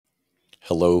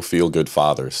Hello, Feel Good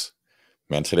Fathers.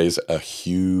 Man, today's a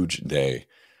huge day.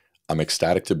 I'm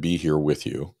ecstatic to be here with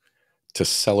you to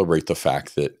celebrate the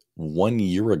fact that 1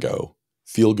 year ago,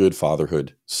 Feel Good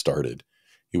Fatherhood started.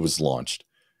 It was launched.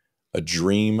 A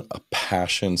dream, a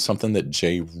passion, something that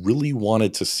Jay really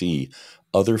wanted to see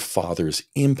other fathers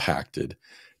impacted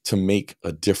to make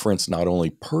a difference, not only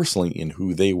personally in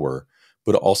who they were,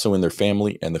 but also in their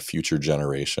family and the future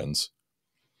generations.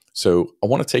 So I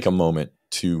want to take a moment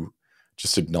to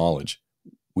just acknowledge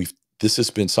we've this has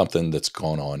been something that's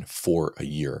gone on for a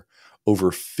year.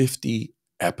 Over 50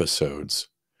 episodes.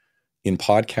 In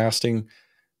podcasting,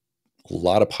 a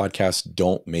lot of podcasts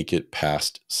don't make it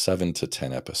past 7 to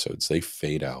 10 episodes. They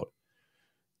fade out.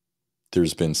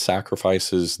 There's been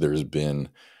sacrifices, there's been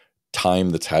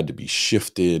time that's had to be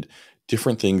shifted,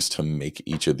 different things to make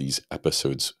each of these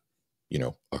episodes,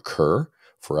 occur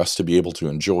for us to be able to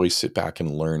enjoy, sit back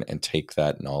and learn and take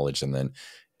that knowledge and then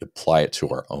apply it to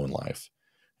our own life.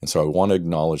 And so I want to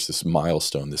acknowledge this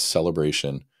milestone, this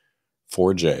celebration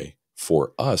for Jay,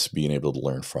 for us being able to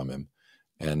learn from him.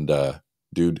 And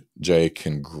dude, Jay,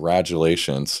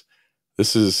 congratulations.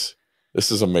 This is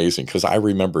amazing because I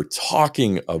remember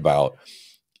talking about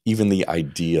even the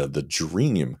idea, the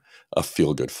dream of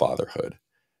Feel Good Fatherhood.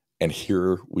 And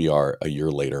here we are a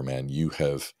year later, man. You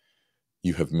have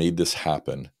made this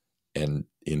happen and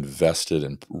invested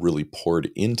and really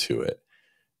poured into it.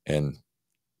 And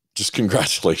just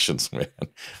congratulations, man.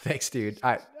 Thanks, dude.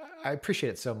 I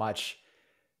appreciate it so much.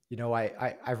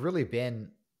 I've really been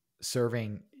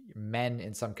serving men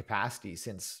in some capacity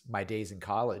since my days in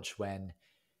college when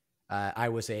I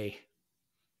was a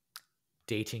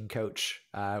dating coach.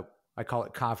 I call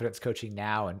it confidence coaching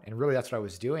now. And really that's what I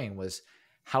was doing was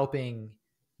helping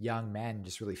young men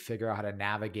just really figure out how to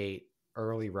navigate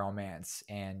early romance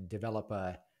and develop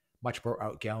a much more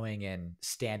outgoing and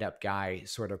stand-up guy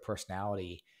sort of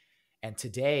personality. And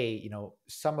today,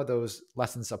 some of those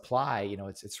lessons apply.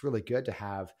 It's really good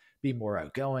to be more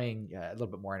outgoing, a little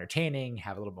bit more entertaining,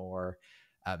 have a little more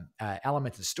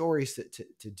elements and stories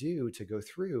to go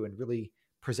through and really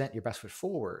present your best foot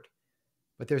forward.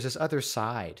 But there's this other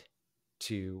side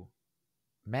to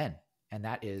men, and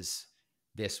that is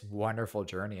this wonderful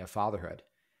journey of fatherhood.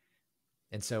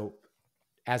 And so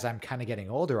as I'm kind of getting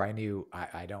older, I knew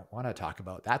I don't want to talk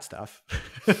about that stuff.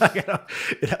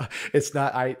 It's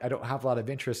not, I don't have a lot of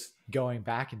interest going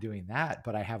back and doing that,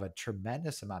 but I have a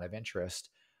tremendous amount of interest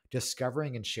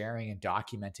discovering and sharing and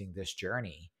documenting this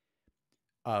journey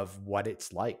of what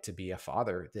it's like to be a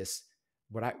father.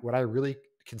 What I really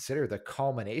consider the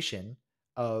culmination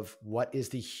of what is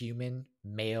the human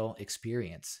male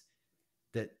experience.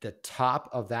 The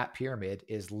top of that pyramid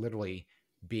is literally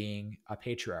being a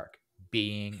patriarch,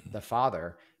 being the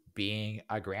father, being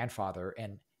a grandfather,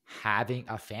 and having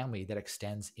a family that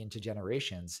extends into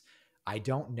generations. I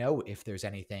don't know if there's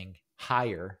anything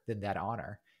higher than that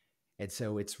honor. And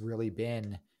so it's really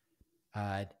been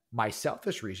my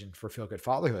selfish reason for Feel Good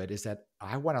Fatherhood is that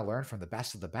I want to learn from the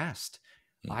best of the best.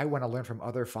 I want to learn from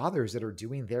other fathers that are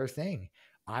doing their thing.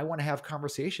 I want to have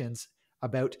conversations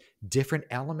about different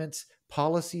elements,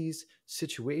 policies,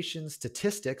 situations,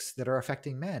 statistics that are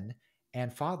affecting men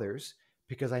and fathers,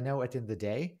 because I know at the end of the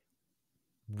day,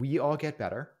 we all get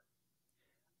better.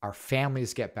 Our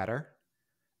families get better.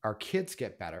 Our kids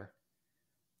get better.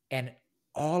 And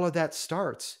all of that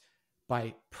starts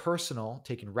by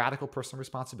taking radical personal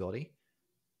responsibility,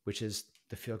 which is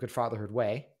the Feel Good Fatherhood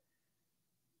way.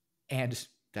 And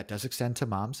that does extend to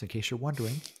moms, in case you're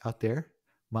wondering out there,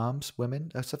 moms,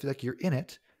 women, stuff like you're in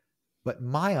it. But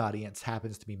my audience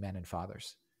happens to be men and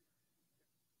fathers.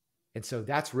 And so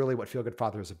that's really what Feel Good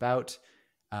Father is about.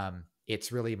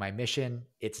 It's really my mission.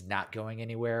 It's not going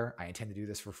anywhere. I intend to do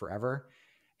this for forever.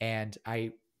 And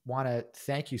I want to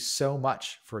thank you so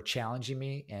much for challenging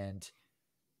me and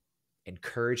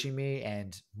encouraging me.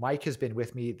 And Mike has been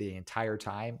with me the entire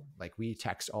time. Like, we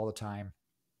text all the time.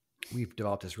 We've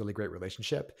developed this really great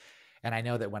relationship. And I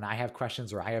know that when I have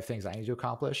questions or I have things I need to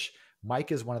accomplish,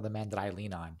 Mike is one of the men that I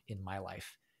lean on in my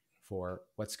life for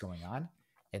what's going on.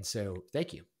 And so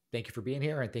thank you. Thank you for being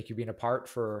here. And thank you for being a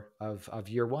part of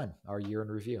year one, our year in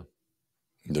review.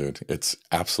 Dude, it's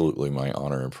absolutely my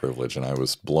honor and privilege. And I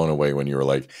was blown away when you were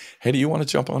like, hey, do you want to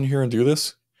jump on here and do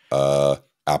this?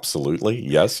 Absolutely.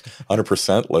 Yes.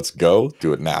 100%. Let's go.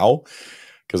 Do it now.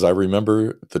 Because I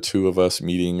remember the two of us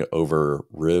meeting over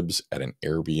ribs at an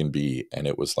Airbnb, and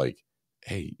it was like,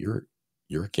 hey, you're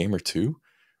a gamer too?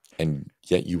 And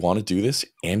yet you want to do this,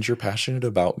 and you're passionate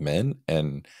about men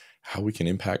and how we can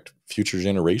impact future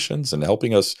generations, and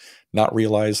helping us not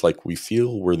realize like we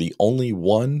feel we're the only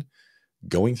one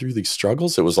going through these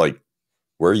struggles. It was like,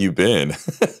 where you been?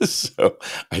 So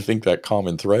I think that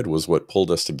common thread was what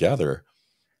pulled us together,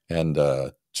 and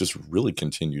just really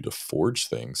continue to forge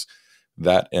things.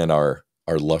 That and our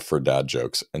love for dad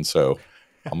jokes. And so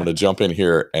I'm going to jump in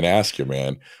here and ask you,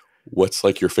 man, what's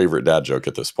like your favorite dad joke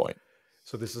at this point?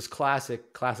 So this is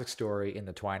classic story in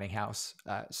the Twining house.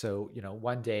 So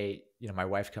one day, my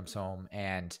wife comes home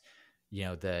and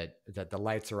the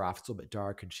lights are off. It's a little bit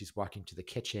dark, and she's walking to the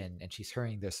kitchen and she's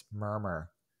hearing this murmur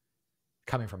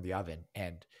coming from the oven.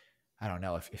 And I don't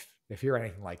know if you're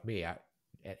anything like me,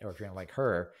 or if you're like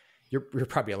her, you're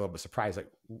probably a little bit surprised,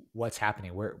 like what's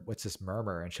happening? What's this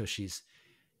murmur? And so she's,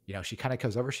 she kind of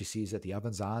comes over, she sees that the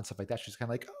oven's on, stuff like that. She's kind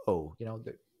of like, oh, you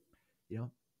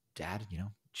know, Dad,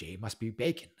 Jay must be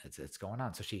baking. It's going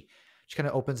on. So she kind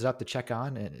of opens it up to check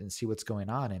on and see what's going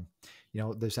on. And,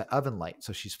 there's that oven light.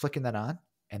 So she's flicking that on.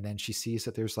 And then she sees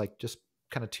that there's like just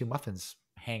kind of two muffins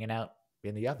hanging out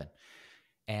in the oven.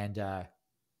 And,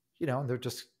 they're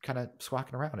just kind of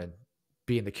squawking around, and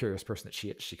being the curious person that she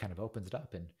is, she kind of opens it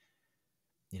up, and,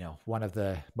 one of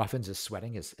the muffins is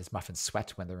sweating as muffins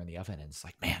sweat when they're in the oven. And it's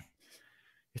like, man,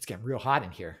 it's getting real hot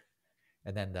in here.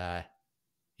 And then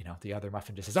the other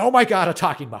muffin just says, "Oh my God, a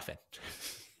talking muffin."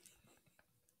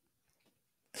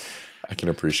 I can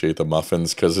appreciate the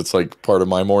muffins because it's like part of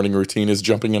my morning routine is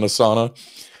jumping in a sauna.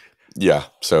 Yeah,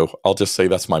 so I'll just say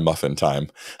that's my muffin time.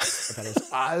 That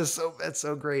is that's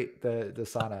so great. The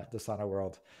sauna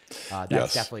world. That's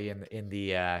Yes. definitely in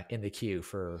the queue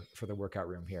for the workout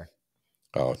room here.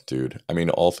 Oh, dude. I mean,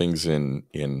 all things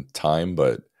in time,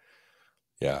 but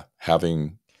yeah,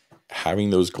 having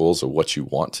those goals of what you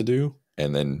want to do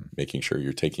and then making sure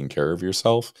you're taking care of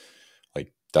yourself,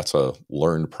 like that's a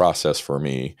learned process for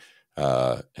me.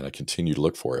 And I continue to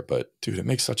look for it. But dude, it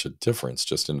makes such a difference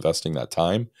just investing that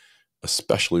time,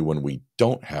 especially when we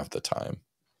don't have the time.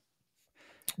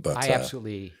 But I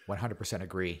absolutely 100%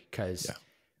 agree, because yeah,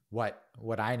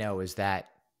 what I know is that,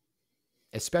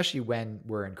 especially when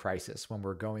we're in crisis, when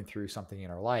we're going through something in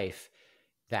our life,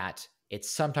 that it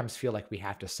sometimes feel like we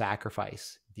have to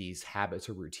sacrifice these habits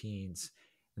or routines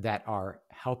that are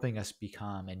helping us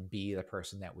become and be the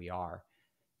person that we are.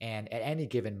 And at any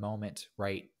given moment,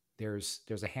 right, there's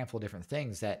a handful of different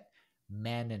things that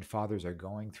men and fathers are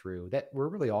going through, that we're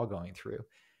really all going through.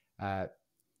 Uh,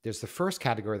 there's the first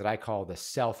category that I call the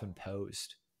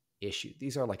self-imposed issue.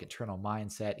 These are like internal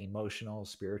mindset, emotional,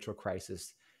 spiritual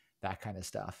crisis, that kind of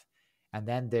stuff. And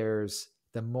then there's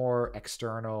the more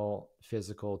external,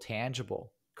 physical,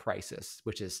 tangible crisis,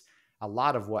 which is a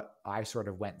lot of what I sort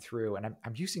of went through. And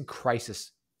I'm using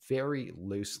crisis very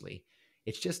loosely.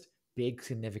 It's just big,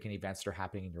 significant events that are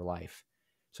happening in your life.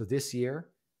 So this year,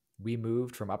 we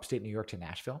moved from upstate New York to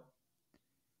Nashville.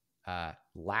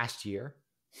 Last year,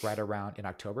 right around in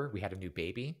October, we had a new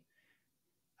baby.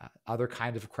 Other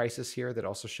kind of crisis here that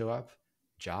also show up: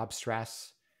 job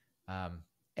stress,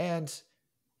 and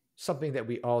something that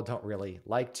we all don't really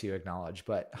like to acknowledge,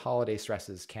 but holiday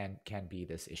stresses can be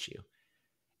this issue.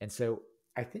 And so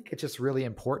I think it's just really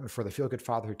important for the Feel Good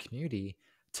Fatherhood community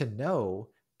to know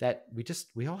that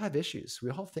we all have issues. We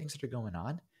all have things that are going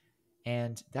on,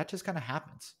 and that just kind of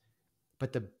happens.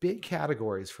 But the big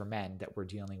categories for men that we're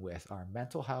dealing with are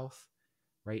mental health,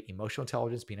 right? Emotional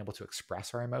intelligence, being able to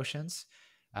express our emotions.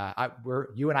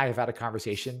 You and I have had a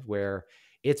conversation where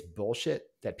it's bullshit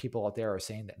that people out there are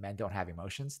saying that men don't have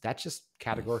emotions. That's just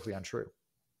categorically untrue.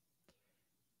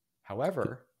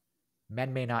 However,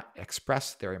 men may not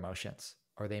express their emotions,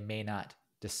 or they may not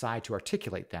decide to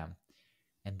articulate them,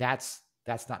 and that's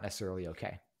not necessarily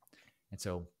okay. And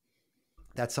so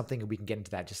that's something that we can get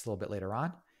into that just a little bit later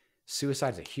on.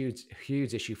 Suicide is a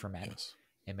huge issue for men yes.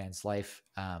 in men's life.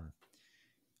 I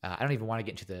don't even want to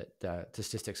get into the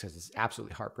statistics, because it's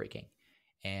absolutely heartbreaking.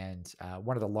 And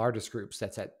one of the largest groups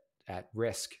that's at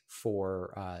risk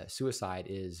for suicide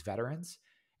is veterans.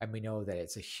 And we know that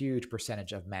it's a huge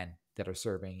percentage of men that are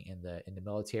serving in the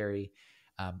military,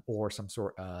 or some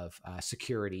sort of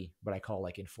security, what I call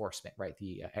like enforcement, right?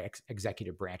 The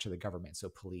executive branch of the government. So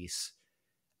police,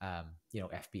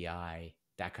 FBI,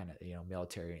 that kind of,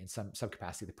 military in some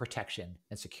capacity, the protection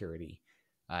and security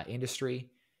industry.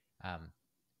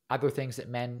 Other things that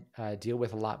men deal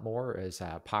with a lot more is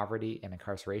poverty and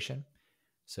incarceration.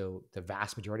 So the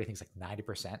vast majority, I think it's like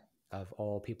 90% of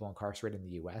all people incarcerated in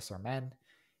the U.S. are men.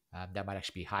 That might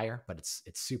actually be higher, but it's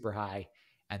super high.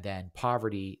 And then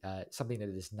poverty, something that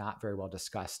is not very well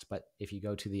discussed, but if you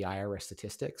go to the IRS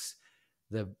statistics,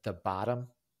 the bottom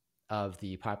of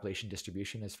the population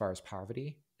distribution as far as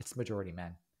poverty, it's majority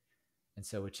men. And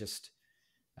so it's just,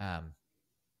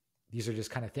 these are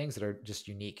just kind of things that are just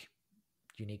unique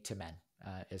to men,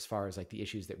 as far as like the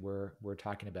issues that we're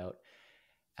talking about.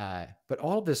 But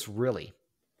all of this really,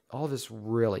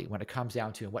 when it comes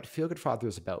down to what Feel Good Father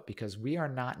is about, because we are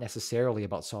not necessarily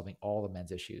about solving all of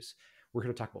men's issues. We're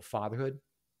here to talk about fatherhood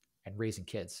and raising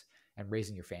kids and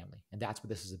raising your family. And that's what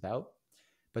this is about.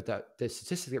 But the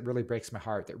statistic that really breaks my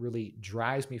heart, that really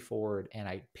drives me forward and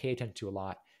I pay attention to a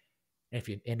lot. And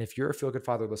if you're a Feel Good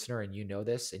Father listener and you know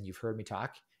this and you've heard me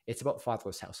talk, it's about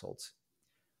fatherless households.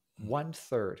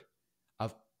 1/3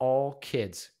 of all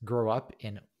kids grow up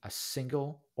in a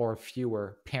single or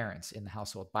fewer parents in the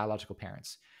household, biological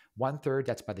parents. 1/3,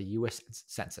 that's by the US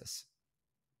Census.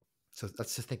 So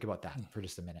let's just think about that for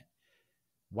just a minute.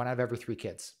 1 out of every 3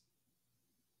 kids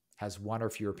has 1 or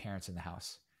fewer parents in the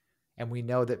house. And we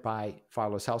know that by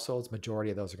fatherless households,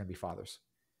 majority of those are going to be fathers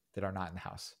that are not in the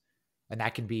house. And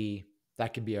that can be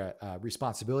a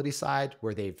responsibility side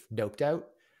where they've noped out.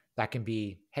 That can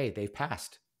be, hey, they've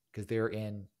passed because they're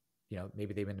in,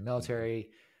 maybe they've been in the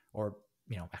military, or,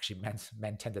 actually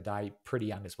men tend to die pretty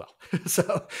young as well.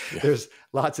 So there's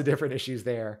lots of different issues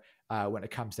there when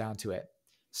it comes down to it.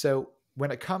 So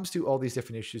when it comes to all these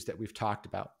different issues that we've talked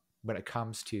about, when it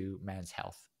comes to men's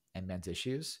health and men's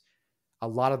issues, a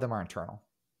lot of them are internal.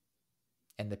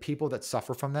 And the people that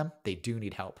suffer from them, they do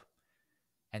need help.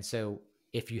 And so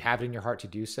if you have it in your heart to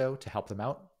do so, to help them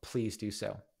out, please do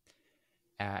so.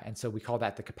 And so we call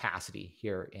that the capacity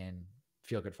here in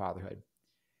Feel Good Fatherhood.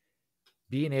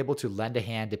 Being able to lend a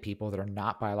hand to people that are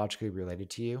not biologically related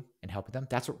to you and helping them,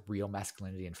 that's what real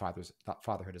masculinity and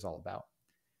fatherhood is all about.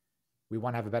 We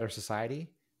want to have a better society.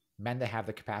 Men that have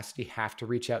the capacity have to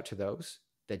reach out to those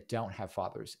that don't have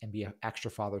fathers and be an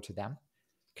extra father to them,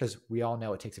 because we all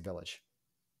know it takes a village.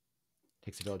 It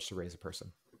takes a village to raise a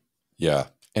person. Yeah.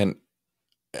 And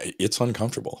it's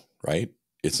uncomfortable, right?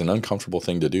 It's an uncomfortable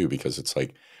thing to do, because it's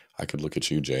like, I could look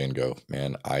at you, Jay, and go,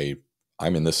 man,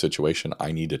 I'm in this situation.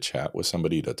 I need to chat with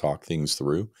somebody to talk things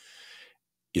through.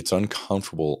 It's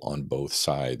uncomfortable on both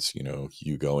sides.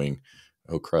 You going,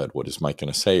 oh crud, what is Mike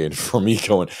going to say? And for me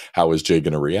going, how is Jay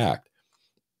going to react?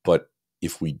 But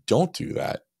if we don't do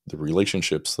that, the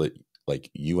relationships that like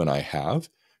you and I have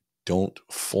don't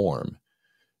form.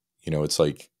 It's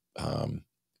like,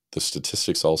 the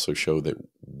statistics also show that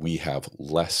we have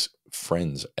less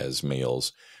friends as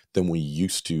males than we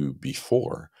used to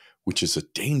before, which is a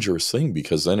dangerous thing,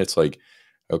 because then it's like,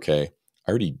 okay, I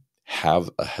already have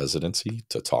a hesitancy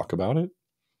to talk about it.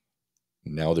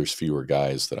 Now there's fewer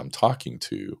guys that I'm talking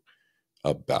to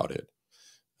about it.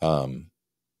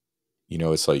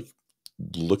 It's like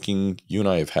you and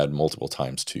I have had multiple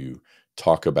times to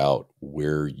talk about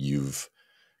where you've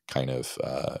kind of,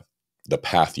 the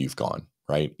path you've gone,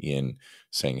 right? In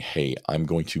saying, hey, I'm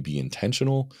going to be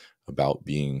intentional about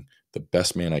being the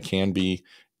best man I can be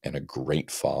and a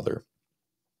great father.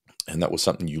 And that was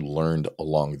something you learned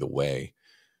along the way.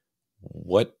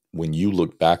 When you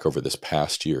look back over this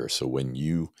past year, so when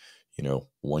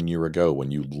 1 year ago,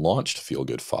 when you launched Feel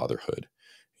Good Fatherhood,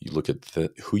 you look at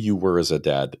who you were as a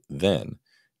dad then,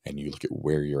 and you look at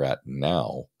where you're at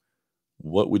now,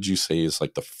 what would you say is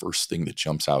like the first thing that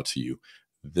jumps out to you?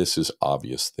 This is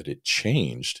obvious that it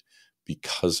changed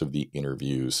because of the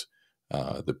interviews,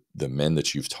 the men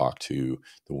that you've talked to,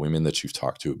 the women that you've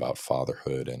talked to about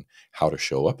fatherhood and how to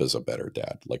show up as a better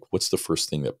dad. Like, what's the first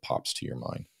thing that pops to your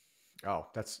mind? Oh,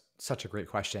 that's such a great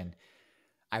question.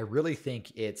 I really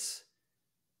think it's,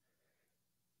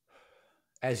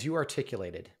 as you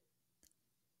articulated,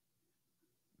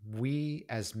 we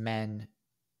as men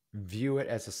view it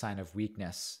as a sign of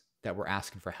weakness that we're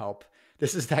asking for help.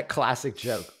 This is that classic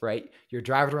joke, right? You're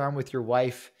driving around with your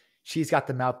wife. She's got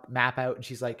the map out and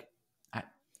she's like,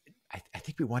 I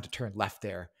think we want to turn left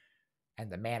there.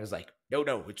 And the man is like,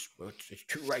 no, it's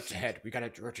 2 rights ahead. We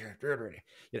got to,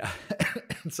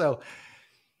 and so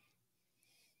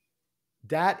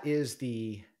that is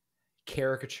the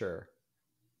caricature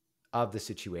of the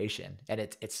situation. And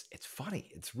it's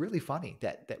funny. It's really funny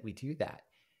that we do that.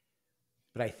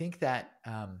 But I think that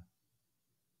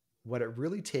what it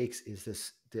really takes is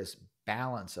this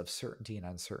balance of certainty and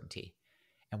uncertainty.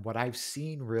 And what I've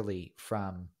seen really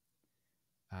from,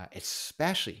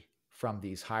 especially from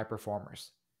these high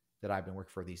performers that I've been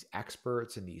working for, these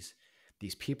experts and these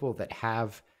people that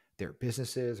have their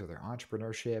businesses or their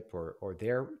entrepreneurship or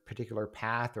their particular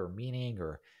path or meaning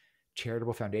or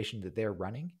charitable foundation that they're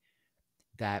running,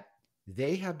 that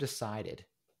they have decided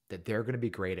that they're going to be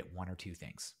great at 1 or 2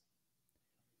 things.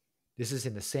 This is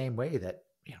in the same way that,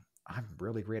 I'm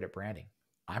really great at branding.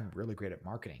 I'm really great at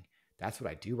marketing. That's what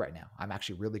I do right now. I'm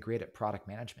actually really great at product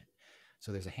management.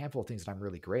 So there's a handful of things that I'm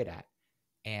really great at.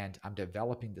 And I'm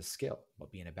developing the skill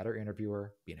of being a better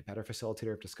interviewer, being a better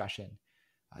facilitator of discussion,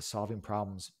 solving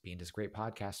problems, being this great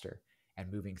podcaster.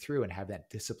 and moving through and have that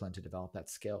discipline to develop that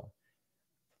skill.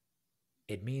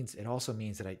 It also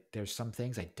means that there's some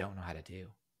things I don't know how to do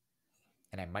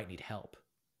and I might need help.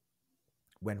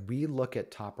 When we look at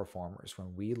top performers,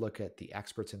 when we look at the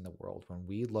experts in the world, when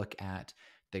we look at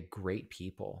the great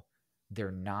people, they're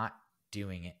not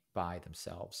doing it by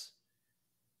themselves.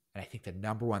 And I think the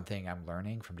number one thing I'm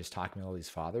learning from just talking to all these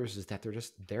fathers is that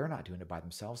they're not doing it by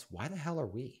themselves. Why the hell are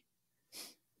we?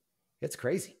 It's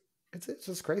crazy. It's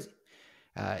just crazy.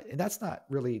 And that's not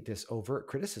really this overt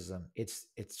criticism. It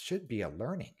should be a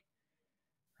learning,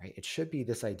 right? It should be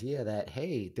this idea that,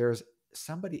 hey, there's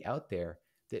somebody out there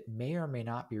that may or may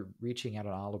not be reaching out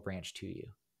an olive branch to you.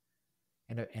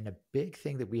 And a big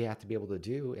thing that we have to be able to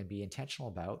do and be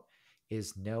intentional about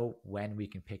is know when we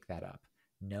can pick that up,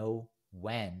 know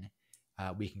when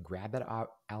we can grab that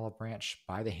olive branch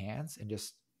by the hands and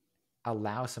just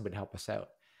allow somebody to help us out.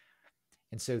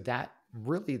 And so that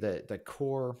really the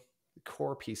core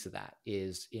piece of that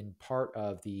is in part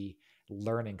of the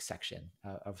learning section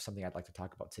of something I'd like to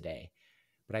talk about today.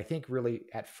 But I think really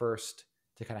at first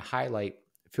to kind of highlight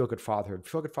Feel Good Fatherhood.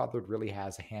 Feel Good Fatherhood really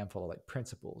has a handful of like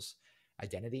principles: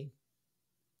 identity,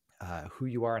 who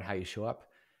you are and how you show up;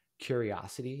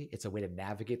 curiosity, it's a way to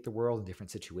navigate the world in different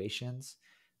situations;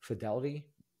 fidelity,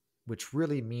 which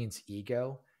really means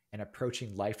ego and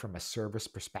approaching life from a service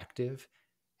perspective,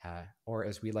 or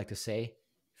as we like to say,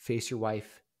 face your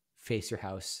wife, face your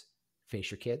house, face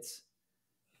your kids;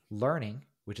 learning,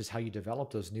 which is how you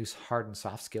develop those new hard and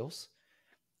soft skills;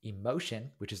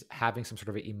 emotion, which is having some sort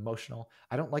of emotional,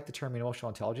 I don't like the term emotional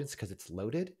intelligence because it's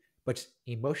loaded, but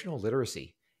emotional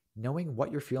literacy, knowing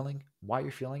what you're feeling, why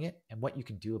you're feeling it, and what you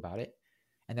can do about it.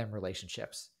 And then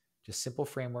relationships, just simple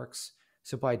frameworks,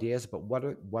 simple ideas, but what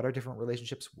are different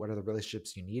relationships? What are the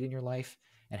relationships you need in your life?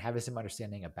 And having some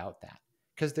understanding about that.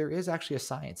 Because there is actually a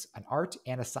science, an art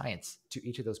and a science to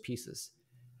each of those pieces.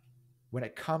 When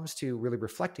it comes to really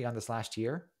reflecting on this last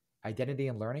year, identity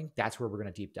and learning, that's where we're going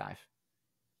to deep dive.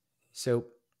 So,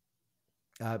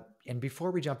 and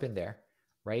before we jump in there,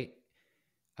 right,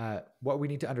 what we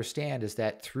need to understand is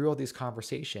that through all these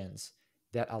conversations,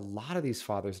 that a lot of these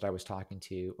fathers that I was talking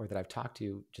to, or that I've talked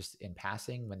to just in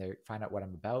passing, when they find out what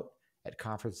I'm about at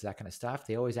conferences, that kind of stuff,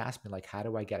 they always ask me like, how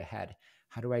do I get ahead?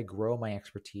 How do I grow my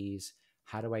expertise?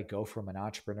 How do I go from an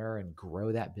entrepreneur and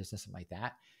grow that business and like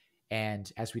that? And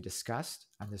as we discussed,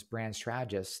 I'm this brand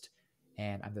strategist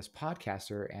and I'm this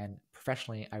podcaster, and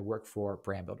professionally, I work for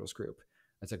Brand Builders Group.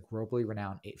 That's a globally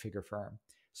renowned 8-figure firm.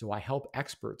 So I help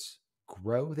experts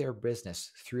grow their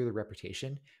business through the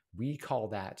reputation. We call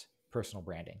that personal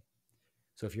branding.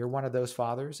 So if you're one of those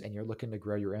fathers and you're looking to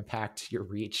grow your impact, your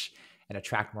reach, and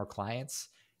attract more clients,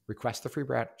 request the free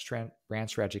brand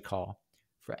strategy call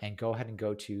and go ahead and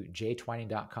go to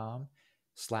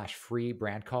jtwining.com/free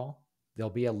brand call. There'll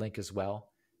be a link as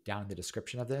well down in the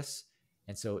description of this.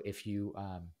 And so if you,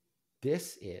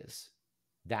 this is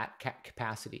that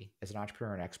capacity as an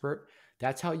entrepreneur and expert,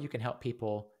 that's how you can help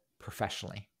people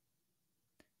professionally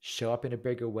show up in a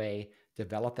bigger way,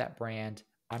 develop that brand,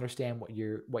 understand what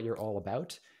you're all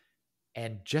about.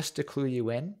 And just to clue you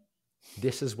in,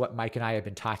 this is what Mike and I have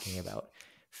been talking about.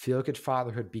 Feel Good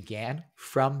Fatherhood began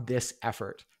from this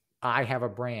effort. I have a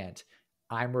brand.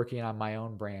 I'm working on my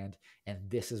own brand, and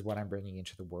this is what I'm bringing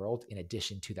into the world in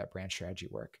addition to that brand strategy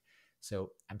work.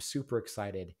 So I'm super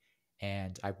excited,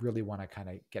 and I really want to kind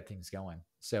of get things going.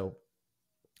 So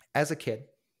as a kid,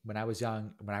 when I was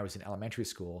young, when I was in elementary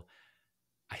school,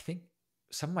 I think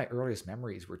some of my earliest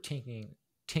memories were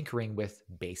tinkering with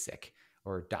BASIC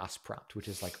or DOS prompt, which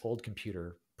is like old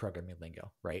computer programming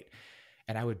lingo, right?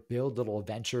 And I would build little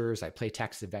adventures. I play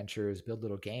text adventures, build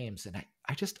little games. And I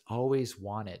just always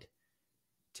wanted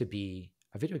to be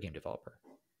a video game developer.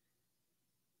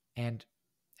 And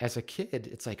as a kid,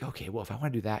 it's like, okay, well, if I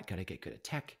want to do that, got to get good at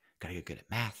tech, got to get good at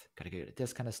math, got to get good at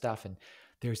this kind of stuff. And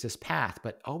there's this path,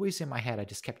 but always in my head, I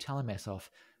just kept telling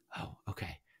myself, oh,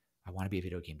 okay, I want to be a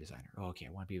video game designer. Oh, okay,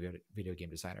 I want to be a video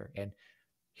game designer. And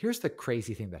here's the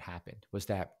crazy thing that happened was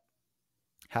that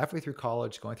halfway through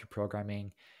college, going through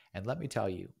programming, and let me tell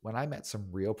you, when I met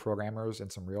some real programmers and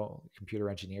some real computer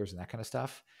engineers and that kind of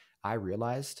stuff, I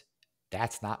realized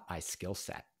that's not my skill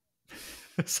set.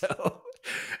 So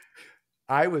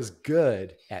I was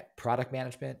good at product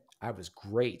management. I was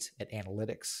great at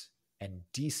analytics and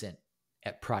decent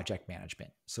at project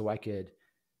management. So I could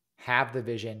have the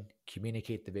vision,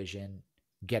 communicate the vision,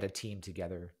 get a team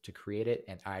together to create it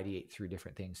and ideate through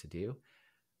different things to do.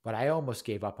 But I almost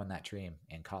gave up on that dream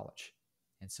in college.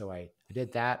 And so I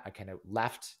did that. I kind of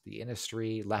left the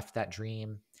industry, left that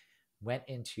dream, went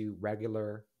into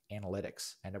regular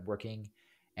analytics, ended up working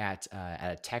at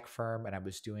a tech firm, and I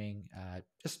was doing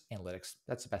just analytics.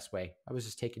 That's the best way. I was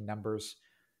just taking numbers,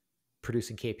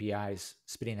 producing KPIs,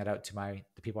 spitting that out to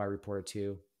the people I reported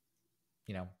to.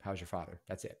 How's your father?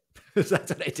 That's it. That's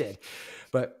what I did.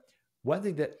 But one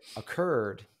thing that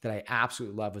occurred that I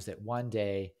absolutely love was that one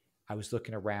day I was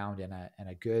looking around, and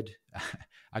a good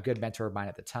a good mentor of mine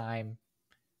at the time,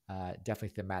 definitely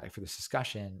thematic for this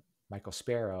discussion, Michael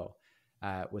Sparrow,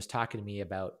 was talking to me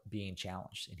about being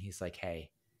challenged. And he's like, hey,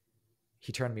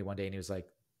 he turned to me one day and he was like,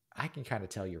 I can kind of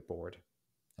tell you're bored,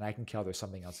 and I can tell there's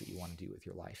something else that you want to do with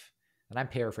your life. And I'm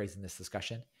paraphrasing this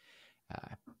discussion.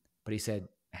 But he said,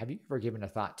 have you ever given a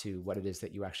thought to what it is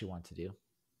that you actually want to do?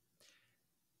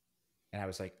 And I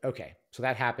was like, okay. So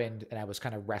that happened, and I was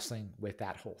kind of wrestling with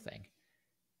that whole thing.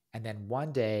 And then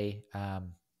one day,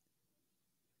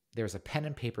 there was a pen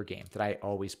and paper game that I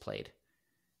always played.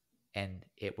 And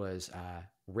it was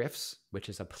Riffs, which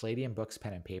is a Palladium Books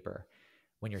pen and paper.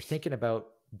 When you're thinking about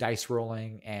dice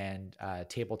rolling and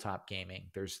tabletop gaming,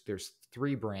 there's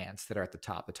three brands that are at the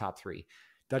top three.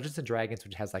 Dungeons and Dragons,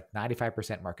 which has like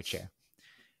 95% market share.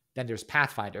 Then there's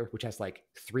Pathfinder, which has like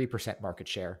 3% market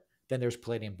share. Then there's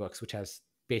Palladium Books, which has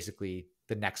basically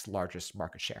the next largest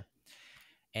market share.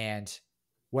 And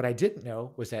what I didn't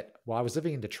know was that while I was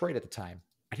living in Detroit at the time,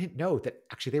 I didn't know that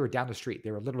actually they were down the street.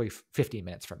 They were literally 15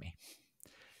 minutes from me.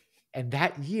 And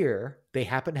that year, they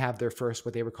happened to have their first,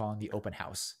 what they were calling the open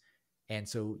house. And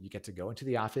so you get to go into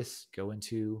the office, go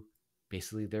into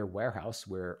basically their warehouse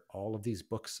where all of these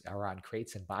books are on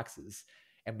crates and boxes.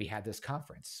 And we had this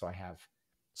conference. So I have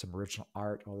some original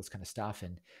art, all this kind of stuff.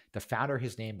 And the founder,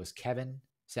 his name was Kevin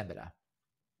Sembeda.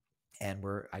 And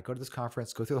I go to this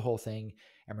conference, go through the whole thing,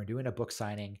 and we're doing a book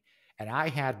signing. And I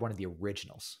had one of the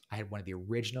originals. I had one of the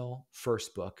original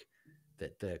first book,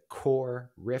 the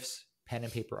core Riffs pen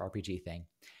and paper RPG thing.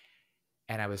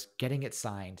 And I was getting it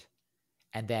signed.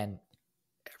 And then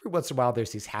every once in a while,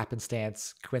 there's these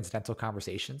happenstance, coincidental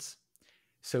conversations.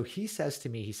 So he says to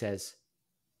me, he says,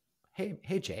 hey,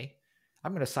 Jay,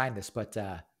 I'm going to sign this, but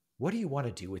what do you want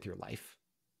to do with your life?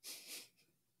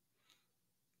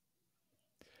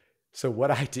 So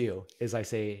what I do is I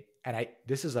say, and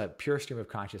this is a pure stream of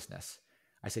consciousness.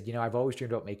 I said, I've always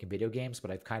dreamed about making video games,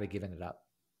 but I've kind of given it up.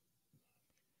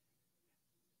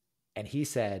 And he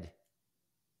said,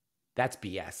 that's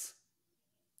BS.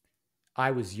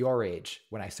 I was your age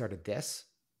when I started this,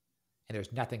 and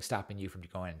there's nothing stopping you from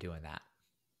going and doing that.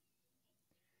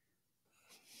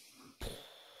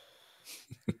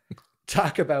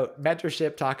 Talk about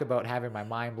mentorship, talk about having my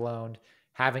mind blown,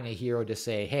 having a hero to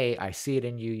say, hey, I see it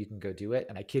in you, you can go do it.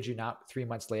 And I kid you not, 3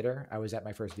 months later, I was at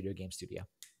my first video game studio.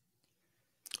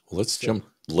 Let's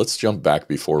jump back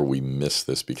before we miss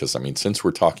this, because since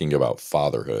we're talking about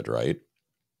fatherhood, right?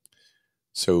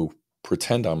 So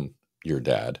pretend I'm your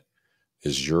dad,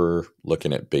 as you're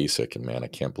looking at basic, and man, I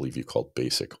can't believe you called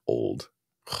basic old.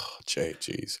 Oh, Jay,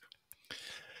 geez.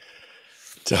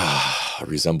 I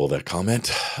resemble that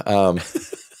comment.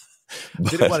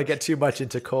 Didn't want to get too much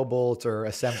into Cobalt or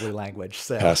assembly language.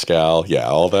 So. Pascal, yeah,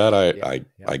 all that.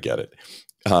 I get it.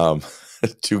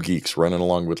 Two geeks running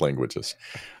along with languages.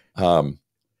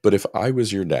 But if I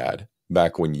was your dad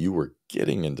back when you were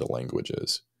getting into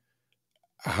languages,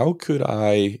 how could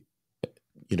I,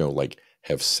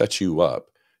 have set you up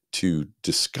to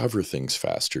discover things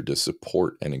faster, to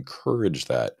support and encourage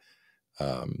that,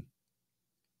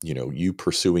 you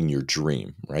pursuing your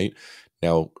dream, right?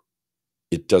 Now,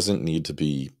 it doesn't need to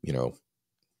be,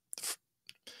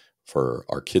 for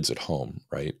our kids at home,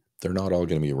 right? They're not all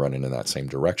going to be running in that same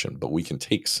direction, but we can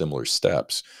take similar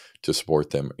steps to support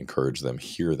them, encourage them,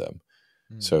 hear them.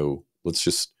 So let's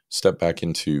just step back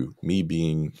into me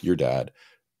being your dad.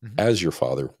 As your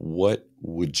father, what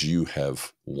would you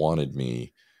have wanted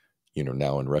me,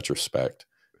 now in retrospect,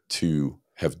 to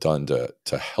have done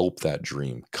to help that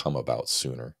dream come about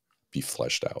sooner, be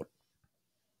fleshed out?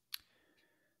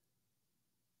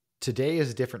 Today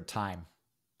is a different time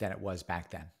than it was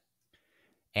back then.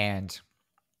 And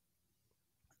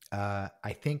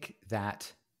I think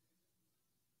that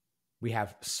we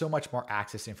have so much more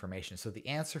access to information. So the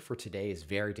answer for today is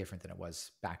very different than it was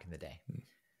back in the day.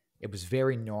 It was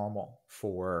very normal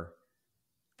for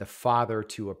the father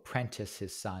to apprentice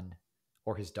his son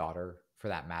or his daughter, for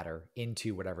that matter,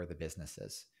 into whatever the business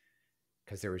is.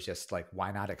 Because there was just like,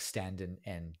 why not extend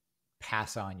and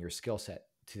pass on your skill set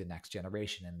to the next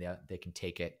generation, and they can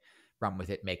take it, run with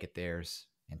it, make it theirs,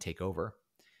 and take over.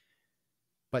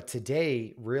 But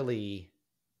today, really,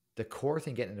 the core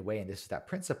thing getting in the way, and this is that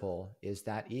principle, is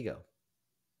that ego.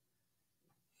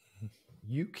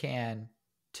 You can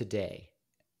today,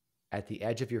 at the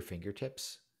edge of your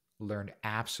fingertips, learn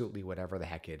absolutely whatever the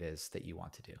heck it is that you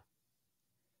want to do.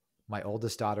 My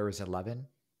oldest daughter is 11.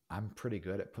 I'm pretty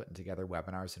good at putting together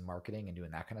webinars and marketing and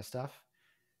doing that kind of stuff.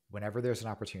 Whenever there's an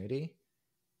opportunity,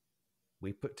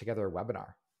 we put together a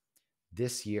webinar.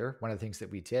 This year, one of the things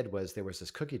that we did was there was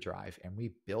this cookie drive, and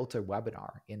we built a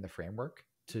webinar in the framework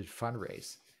to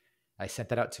fundraise. I sent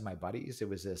that out to my buddies. It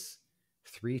was this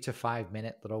 3 to 5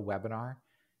 minute little webinar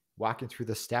walking through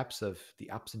the steps of the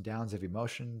ups and downs of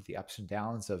emotion, the ups and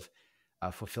downs of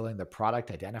fulfilling the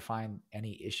product, identifying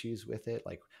any issues with it,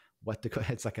 like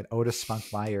it's like an Otis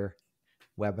Spunkmeyer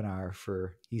webinar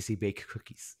for easy bake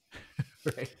cookies,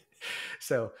 right?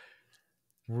 So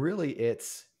really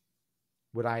it's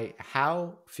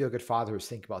how Feel Good Fathers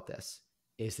think about this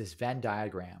is this Venn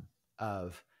diagram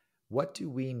of what do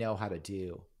we know how to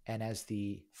do? And as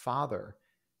the father,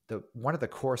 one of the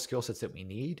core skill sets that we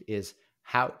need is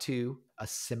how to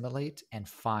assimilate and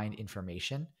find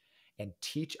information and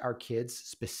teach our kids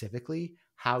specifically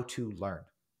how to learn.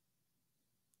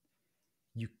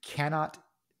 You cannot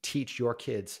teach your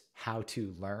kids how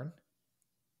to learn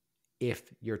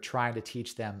if you're trying to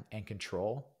teach them and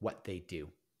control what they do.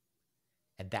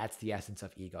 And that's the essence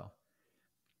of ego.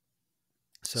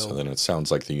 So then it sounds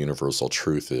like the universal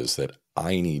truth is that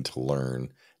I need to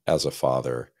learn as a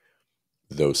father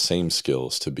those same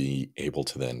skills to be able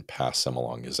to then pass them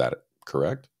along. Is that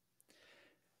correct?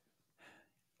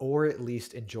 Or at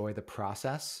least enjoy the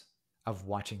process of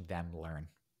watching them learn.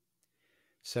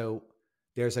 So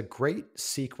there's a great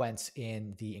sequence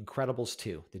in The Incredibles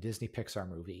 2, the Disney Pixar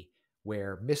movie,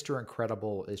 where Mr.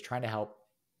 Incredible is trying to help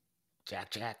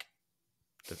Jack,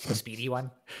 the speedy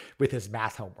one, with his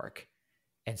math homework.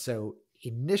 And so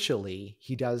initially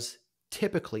he does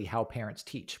typically how parents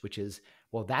teach, which is,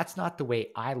 well, that's not the way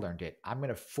I learned it. I'm going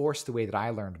to force the way that I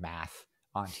learned math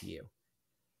onto you.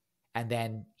 And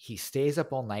then he stays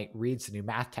up all night, reads the new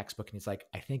math textbook, and he's like,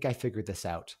 I think I figured this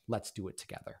out. Let's do it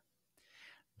together.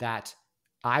 That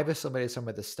I've assimilated some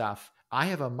of this stuff. I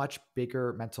have a much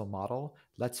bigger mental model.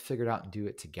 Let's figure it out and do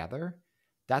it together.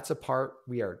 That's a part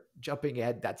we are jumping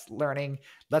ahead. That's learning.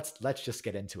 Let's just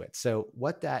get into it. So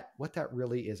what that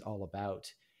really is all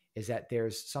about is that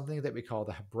there's something that we call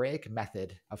the Hebraic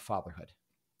method of fatherhood.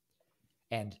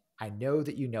 And I know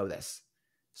that you know this.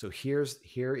 So here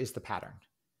is the pattern.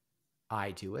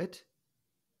 I do it.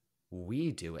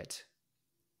 We do it.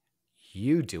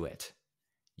 You do it.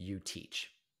 You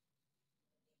teach.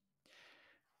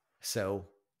 So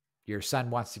your son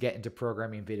wants to get into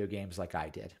programming video games like I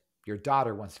did. Your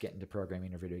daughter wants to get into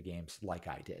programming or video games like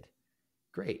I did.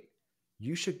 Great.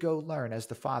 You should go learn as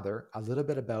the father a little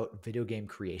bit about video game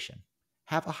creation.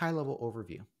 Have a high-level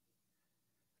overview.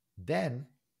 Then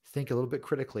think a little bit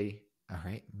critically. All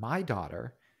right, my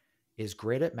daughter is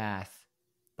great at math,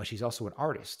 but she's also an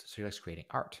artist. So she likes creating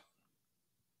art.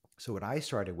 So what I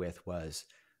started with was,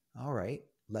 all right,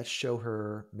 let's show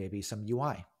her maybe some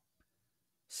UI.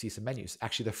 See some menus.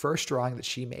 Actually, the first drawing that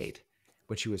she made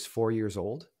when she was 4 years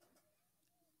old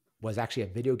was actually a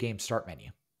video game start menu.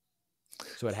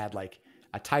 So it had like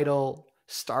a title,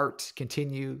 start,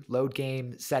 continue, load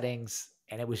game, settings,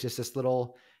 and it was just this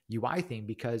little UI thing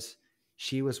because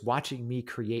she was watching me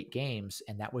create games,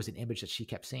 and that was an image that she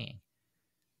kept seeing.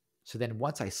 So then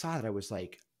once I saw it, I was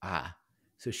like,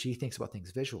 so she thinks about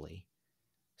things visually.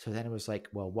 So then it was like,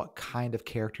 well, what kind of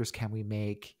characters can we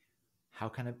make?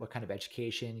 What kind of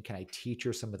education can I teach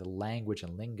her some of the language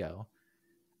and lingo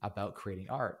about creating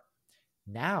art?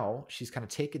 Now she's kind of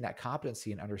taken that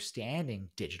competency in understanding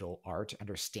digital art,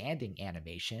 understanding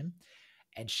animation,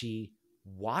 and she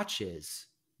watches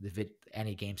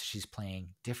any games she's playing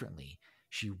differently.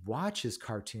 She watches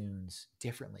cartoons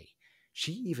differently.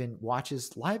 She even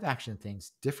watches live action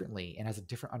things differently and has a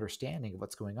different understanding of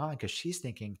what's going on because she's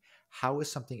thinking, how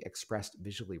is something expressed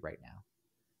visually right now?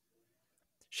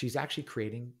 She's actually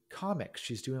creating comics.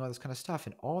 She's doing all this kind of stuff.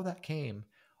 And all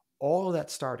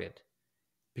that started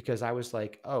because I was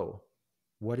like, oh,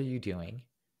 what are you doing?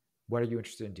 What are you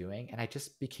interested in doing? And I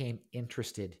just became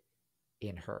interested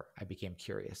in her. I became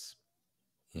curious.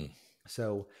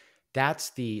 So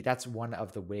that's one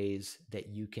of the ways that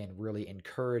you can really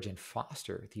encourage and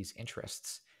foster these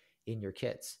interests in your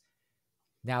kids.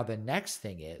 Now, the next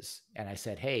thing is, and I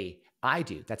said, hey,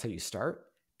 that's how you start.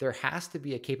 There has to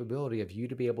be a capability of you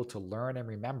to be able to learn and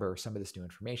remember some of this new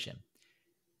information.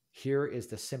 Here is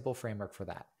the simple framework for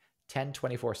that. 10,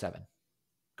 24/7.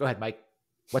 Go ahead, Mike.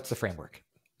 What's the framework?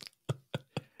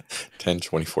 10,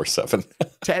 24/7.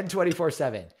 10,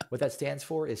 24/7. What that stands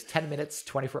for is 10 minutes,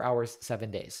 24 hours, 7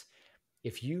 days.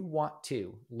 If you want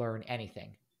to learn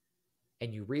anything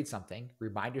and you read something,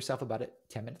 remind yourself about it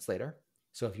 10 minutes later.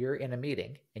 So if you're in a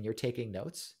meeting and you're taking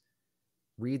notes,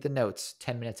 read the notes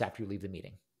 10 minutes after you leave the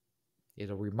meeting.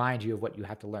 It'll remind you of what you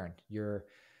have to learn.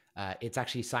 It's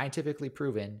actually scientifically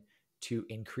proven to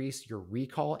increase your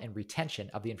recall and retention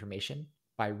of the information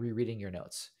by rereading your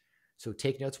notes. So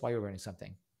take notes while you're learning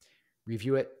something.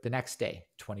 Review it the next day,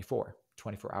 24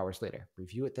 hours later.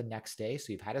 Review it the next day.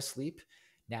 So you've had a sleep.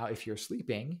 Now, if you're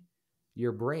sleeping,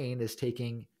 your brain is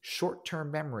taking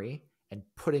short-term memory and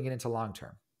putting it into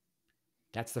long-term.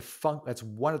 That's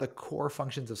one of the core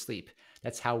functions of sleep.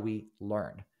 That's how we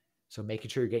learn. So making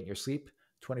sure you're getting your sleep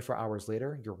 24 hours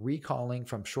later, you're recalling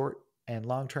from short and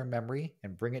long-term memory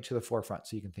and bring it to the forefront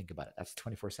so you can think about it. That's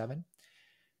 24/7.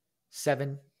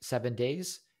 7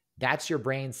 days. That's your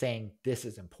brain saying this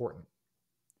is important.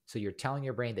 So you're telling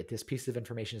your brain that this piece of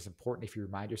information is important if you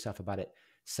remind yourself about it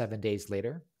 7 days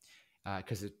later,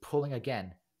 because it's pulling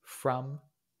again from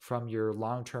your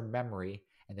long-term memory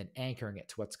and then anchoring it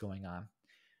to what's going on.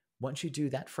 Once you do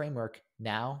that framework,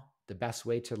 now the best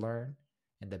way to learn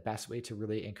and the best way to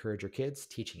really encourage your kids,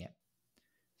 teaching it.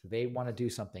 So they want to do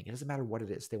something. It doesn't matter what it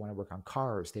is. They want to work on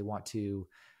cars. They want to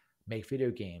make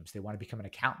video games. They want to become an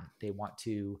accountant.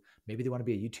 Maybe they want to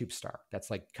be a YouTube star.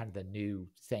 That's like kind of the new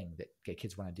thing that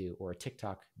kids want to do, or a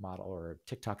TikTok model, or a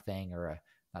TikTok thing, or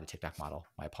not a TikTok model.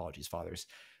 My apologies, fathers.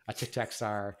 A TikTok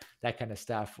star, that kind of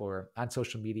stuff, or on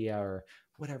social media, or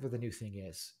whatever the new thing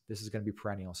is. This is going to be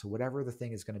perennial. So whatever the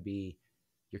thing is going to be,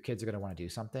 your kids are going to want to do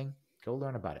something. Go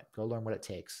learn about it. Go learn what it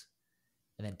takes,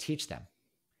 and then teach them.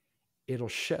 It'll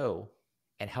show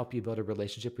and help you build a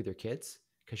relationship with your kids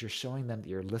because you're showing them that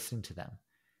you're listening to them.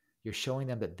 You're showing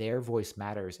them that their voice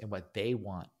matters and what they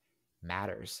want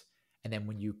matters. And then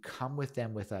when you come with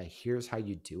them with here's how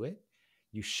you do it,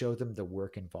 you show them the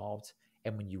work involved.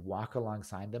 And when you walk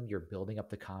alongside them, you're building up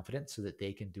the confidence so that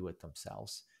they can do it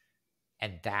themselves.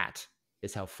 And that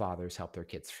is how fathers help their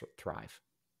kids thrive.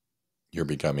 You're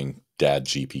becoming Dad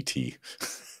GPT.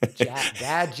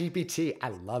 Dad GPT. I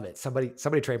love it.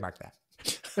 Somebody trademark that.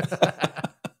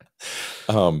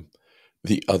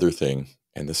 The other thing,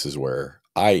 and this is where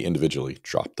I individually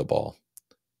dropped the ball,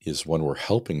 is when we're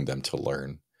helping them to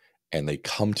learn and they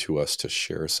come to us to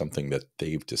share something that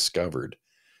they've discovered,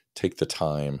 take the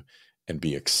time and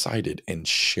be excited and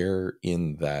share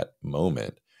in that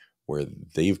moment where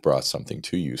they've brought something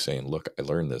to you saying, look, I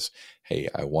learned this. Hey,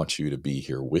 I want you to be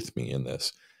here with me in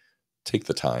this. Take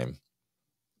the time.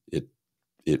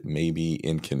 It may be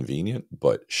inconvenient,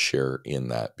 but share in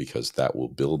that, because that will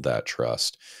build that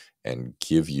trust and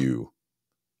give you,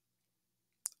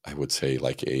 I would say,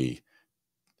 like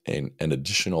an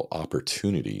additional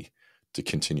opportunity to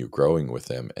continue growing with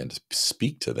them and to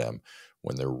speak to them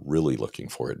when they're really looking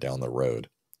for it down the road.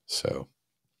 So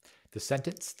the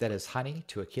sentence that is honey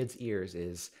to a kid's ears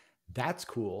is, that's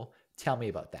cool. Tell me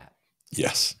about that.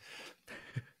 Yes,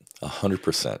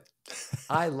 100%.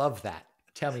 I love that.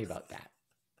 Tell me about that.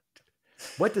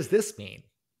 What does this mean?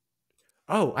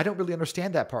 Oh, I don't really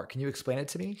understand that part. Can you explain it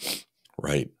to me?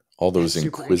 Right. All those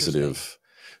inquisitive,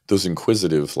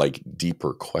 like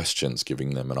deeper questions,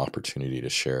 giving them an opportunity to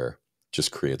share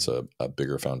just creates a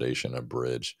bigger foundation, a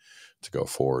bridge to go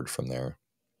forward from there.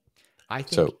 I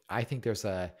think there's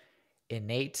a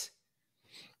innate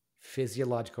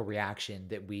physiological reaction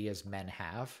that we as men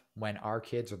have when our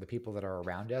kids or the people that are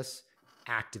around us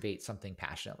activate something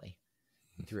passionately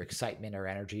through excitement or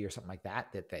energy or something like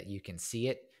that you can see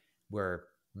it. We're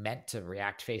meant to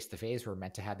react face to face. We're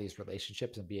meant to have these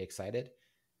relationships and be excited.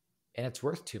 And it's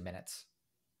worth 2 minutes.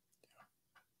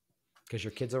 Because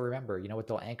your kids will remember, you know what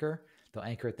they'll anchor? They'll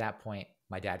anchor at that point,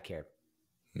 my dad cared.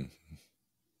 Mm-hmm.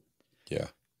 Yeah.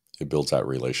 It builds that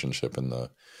relationship and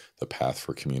the path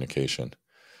for communication.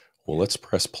 Well, let's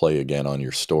press play again on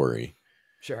your story.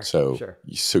 Sure. So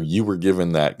you were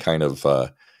given that kind of,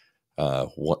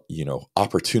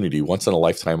 opportunity, once in a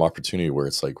lifetime opportunity, where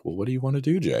it's like, well, what do you want to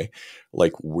do, Jay?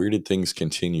 Like, where did things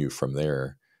continue from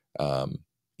there,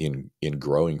 in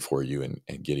growing for you and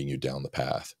getting you down the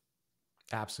path?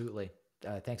 Absolutely.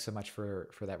 Thanks so much for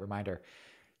that reminder.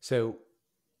 So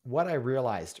what I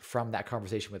realized from that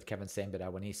conversation with Kevin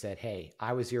Sambada when he said, hey,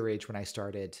 I was your age when I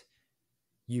started,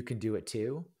 you can do it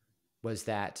too, was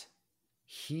that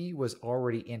he was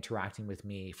already interacting with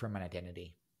me from an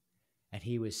identity. And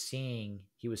he was saying,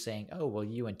 oh, well,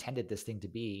 you intended this thing to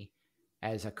be,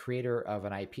 as a creator of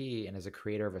an IP and as a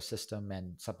creator of a system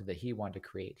and something that he wanted to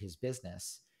create, his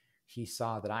business. He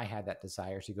saw that I had that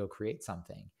desire to go create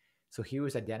something. So he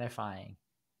was identifying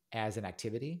as an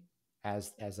activity,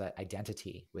 as an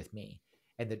identity with me.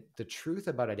 And the truth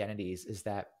about identities is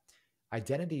that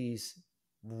identities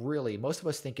really, most of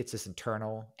us think it's this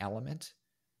internal element.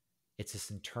 It's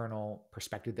this internal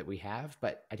perspective that we have,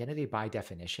 but identity by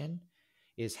definition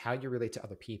is how you relate to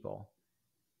other people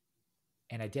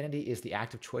And identity is the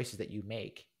active choices that you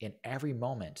make in every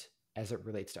moment as it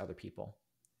relates to other people.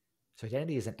 So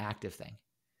identity is an active thing.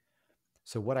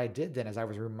 So what I did then is I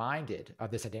was reminded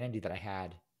of this identity that I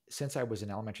had since I was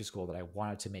in elementary school, that I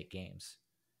wanted to make games.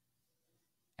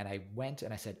 And I went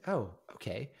and I said, oh,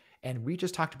 okay. And we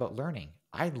just talked about learning.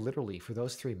 I literally, for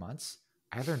those 3 months,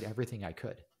 I learned everything I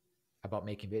could about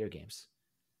making video games.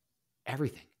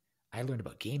 Everything. I learned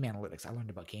about game analytics. I learned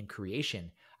about game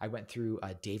creation. I went through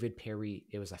a David Perry,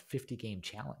 it was a 50 game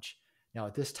challenge. Now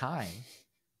at this time,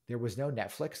 there was no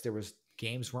Netflix.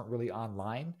 Games weren't really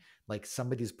online. Like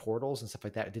some of these portals and stuff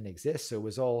like that didn't exist.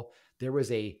 So there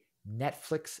was a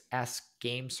Netflix-esque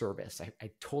game service. I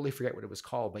totally forget what it was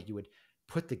called, but you would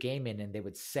put the game in and they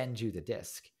would send you the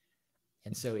disc.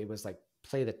 And so it was like,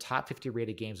 play the top 50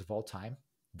 rated games of all time.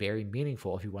 Very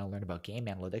meaningful if you want to learn about game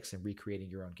analytics and recreating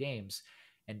your own games,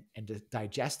 and to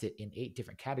digest it in 8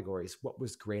 different categories. What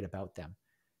was great about them?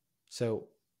 So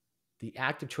the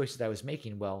active choices I was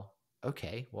making, well,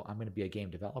 okay, well, I'm going to be a game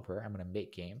developer. I'm going to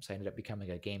make games. I ended up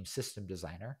becoming a game system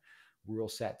designer, rule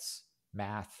sets,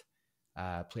 math,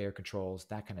 player controls,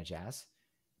 that kind of jazz.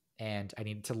 And I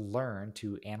needed to learn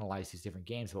to analyze these different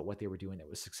games about what they were doing that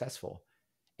was successful.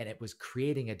 And it was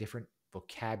creating a different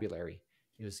vocabulary.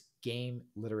 It was game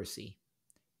literacy.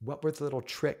 What were the little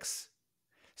tricks?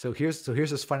 So here's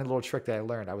this funny little trick that I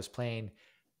learned. I was playing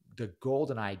the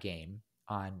GoldenEye game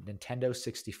on Nintendo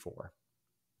 64.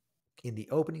 In the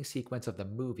opening sequence of the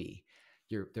movie,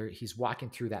 he's walking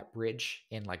through that bridge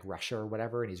in like Russia or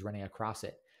whatever, and he's running across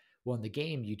it. Well, in the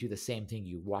game, you do the same thing.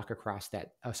 You walk across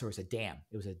that. Oh, sorry, it's a dam.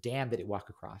 It was a dam that it walked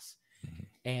across. Mm-hmm.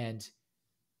 And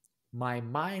my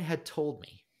mind had told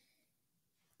me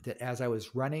that as I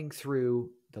was running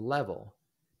through the level,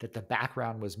 that the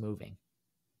background was moving.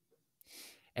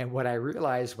 And what I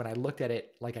realized when I looked at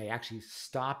it, like I actually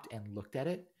stopped and looked at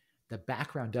it, the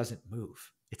background doesn't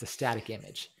move. It's a static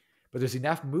image. But there's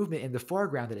enough movement in the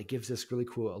foreground that it gives this really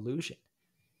cool illusion.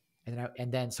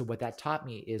 And then so what that taught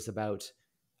me is about,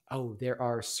 oh, there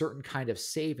are certain kind of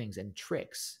savings and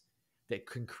tricks that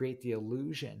can create the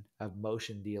illusion of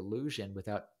motion, the illusion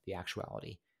without the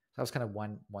actuality. So that was kind of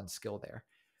one skill there.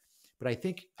 But I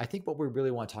think what we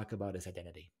really want to talk about is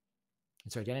identity.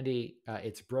 And so identity,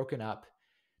 it's broken up.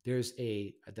 There's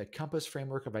the compass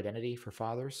framework of identity for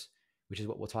fathers, which is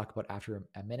what we'll talk about after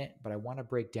a minute. But I want to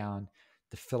break down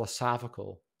the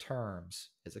philosophical terms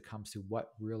as it comes to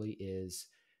what really is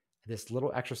this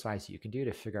little exercise you can do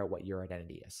to figure out what your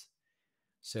identity is.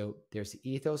 So there's the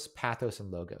ethos, pathos,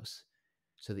 and logos.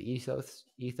 So the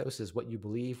ethos is what you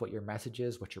believe, what your message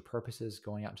is, what your purpose is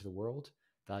going out into the world,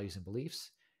 values and beliefs.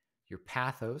 Your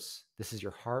pathos, this is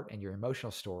your heart and your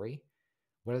emotional story.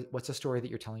 What's a story that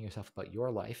you're telling yourself about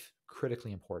your life?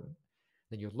 Critically important.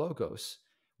 Then your logos,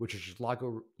 which is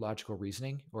your logical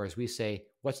reasoning, or as we say,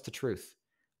 what's the truth?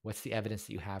 What's the evidence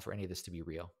that you have for any of this to be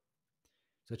real?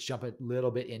 So let's jump a little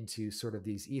bit into sort of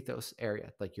these ethos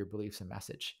area, like your beliefs and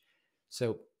message.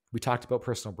 So we talked about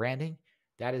personal branding.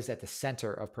 That is at the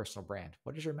center of personal brand.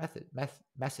 What is your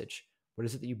message? What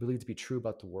is it that you believe to be true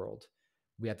about the world?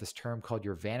 We have this term called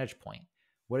your vantage point.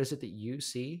 What is it that you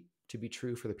see to be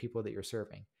true for the people that you're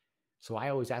serving? So I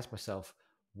always ask myself,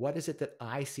 what is it that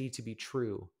I see to be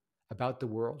true about the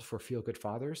world for Feel Good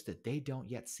Fathers that they don't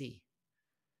yet see?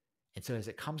 And so as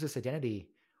it comes to this identity,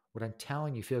 what I'm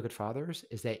telling you, Feel Good Fathers,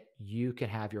 is that you can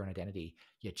have your own identity.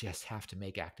 You just have to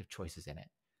make active choices in it.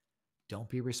 Don't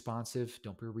be responsive.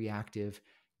 Don't be reactive.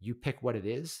 You pick what it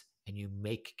is and you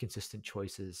make consistent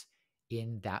choices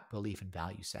in that belief and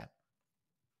value set.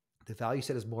 The value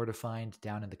set is more defined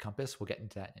down in the compass. We'll get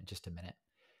into that in just a minute.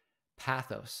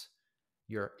 Pathos,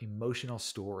 your emotional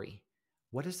story.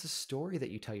 What is the story that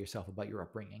you tell yourself about your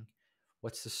upbringing?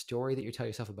 What's the story that you tell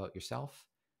yourself about yourself,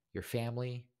 your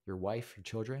family, your wife, your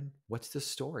children? What's the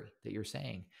story that you're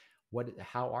saying?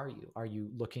 How are you? Are you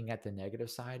looking at the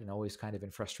negative side and always kind of in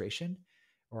frustration?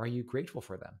 Or are you grateful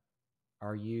for them?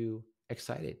 Are you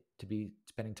excited to be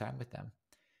spending time with them?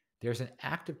 There's an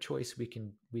active choice we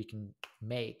can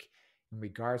make in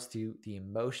regards to the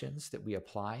emotions that we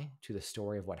apply to the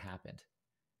story of what happened.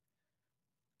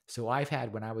 So I've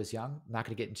had, when I was young, I'm not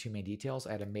going to get into too many details,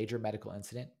 I had a major medical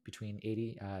incident between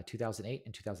 2008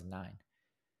 and 2009.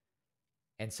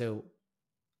 And so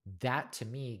that to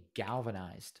me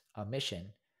galvanized a mission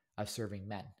of serving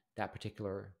men, that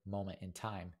particular moment in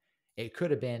time. It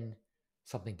could have been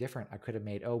something different. I could have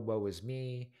made, oh, woe is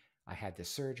me. I had this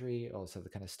surgery, all this other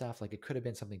kind of stuff. Like it could have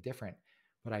been something different,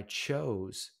 but I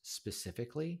chose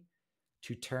specifically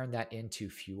to turn that into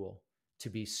fuel, to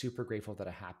be super grateful that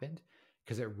it happened,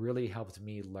 because it really helped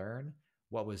me learn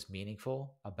what was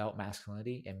meaningful about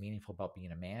masculinity and meaningful about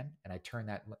being a man. And I turned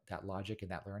that logic and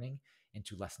that learning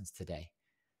into lessons today.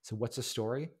 So what's a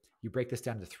story? You break this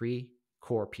down to 3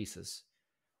 core pieces.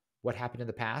 What happened in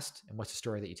the past, and what's the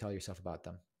story that you tell yourself about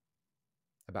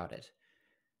it.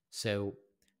 So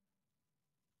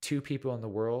 2 people in the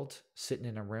world sitting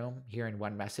in a room hearing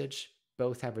one message,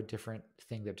 both have a different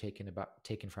thing they've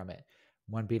taken from it.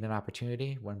 One being an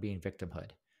opportunity, one being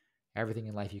victimhood. Everything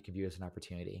in life you can view as an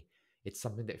opportunity. It's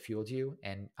something that fueled you.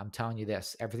 And I'm telling you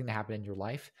this, everything that happened in your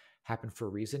life happened for a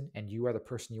reason. And you are the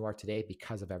person you are today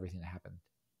because of everything that happened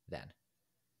then.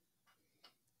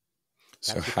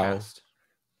 So That's your past.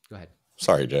 Go ahead.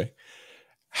 Sorry, Jay.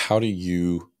 How do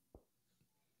you,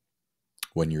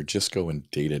 when you're just going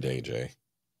day to day, Jay,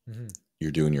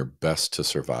 you're doing your best to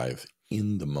survive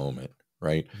in the moment,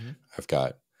 right? I've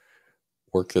got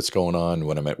work that's going on.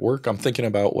 When I'm at work, I'm thinking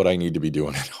about what I need to be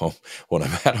doing at home. When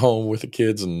I'm at home with the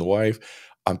kids and the wife,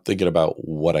 I'm thinking about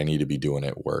what I need to be doing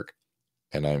at work.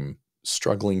 And I'm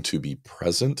struggling to be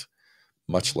present,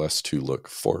 much less to look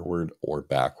forward or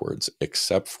backwards,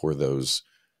 except for those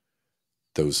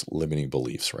limiting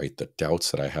beliefs, right? The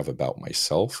doubts that I have about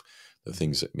myself, the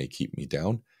things that may keep me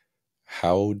down.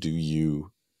 How do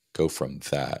you go from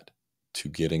that to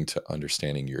getting to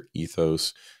understanding your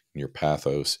ethos and your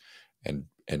pathos and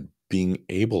being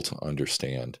able to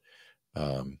understand,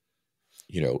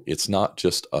 it's not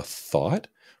just a thought,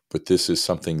 but this is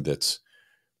something that's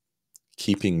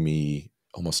keeping me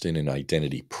almost in an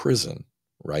identity prison,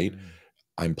 right?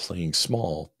 I'm playing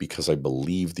small because I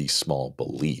believe these small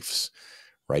beliefs,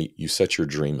 right? You set your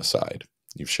dream aside.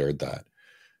 You've shared that.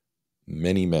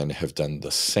 Many men have done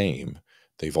the same.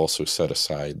 They've also set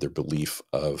aside their belief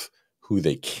of who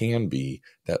they can be,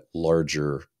 that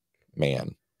larger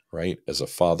man, right? As a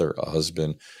father, a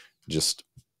husband, just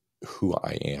who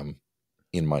I am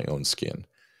in my own skin.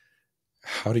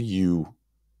 How do you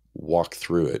walk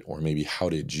through it? Or maybe how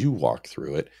did you walk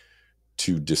through it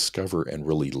to discover and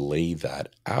really lay that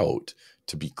out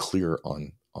to be clear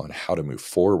on how to move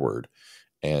forward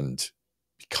and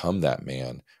become that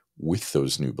man with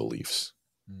those new beliefs?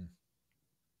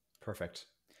 Perfect.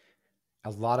 A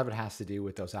lot of it has to do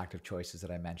with those active choices that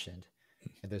I mentioned.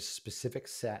 And there's a specific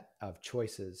set of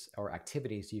choices or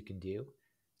activities you can do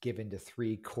given to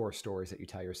 3 core stories that you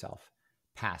tell yourself: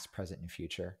 past, present, and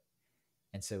future.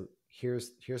 And so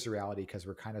here's the reality, because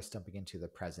we're kind of stumping into the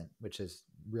present, which is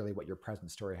really what your present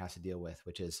story has to deal with,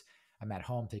 which is, I'm at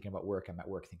home thinking about work, I'm at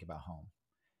work thinking about home.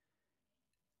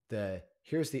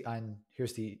 Here's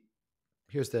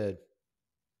the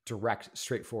direct,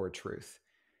 straightforward truth.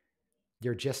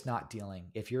 You're just not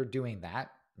dealing. If you're doing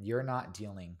that, you're not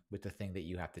dealing with the thing that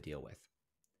you have to deal with.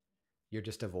 You're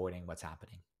just avoiding what's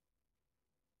happening.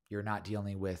 You're not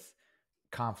dealing with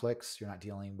conflicts. You're not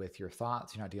dealing with your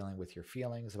thoughts. You're not dealing with your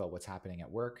feelings about what's happening at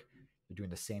work. You're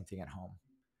doing the same thing at home.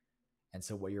 And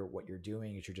so what you're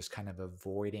doing is you're just kind of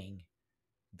avoiding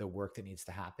the work that needs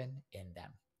to happen in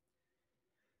them.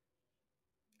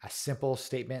 A simple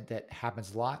statement that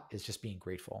happens a lot is just being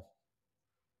grateful.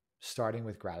 Starting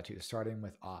with gratitude, starting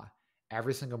with awe.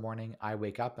 Every single morning I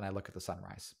wake up and I look at the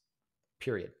sunrise,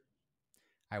 period.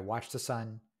 I watch the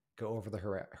sun go over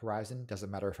the horizon.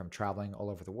 Doesn't matter if I'm traveling all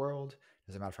over the world.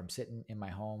 Doesn't matter if I'm sitting in my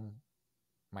home,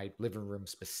 my living room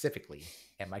specifically,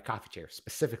 and my coffee chair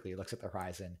specifically looks at the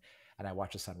horizon, and I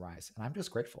watch the sunrise. And I'm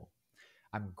just grateful.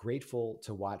 I'm grateful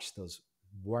to watch those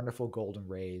wonderful golden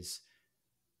rays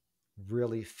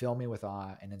really fill me with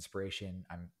awe and inspiration.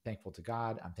 I'm thankful to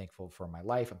God. I'm thankful for my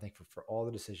life. I'm thankful for all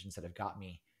the decisions that have got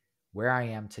me where I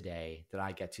am today, that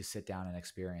I get to sit down and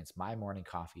experience my morning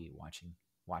coffee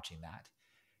watching that.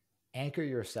 Anchor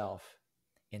yourself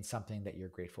in something that you're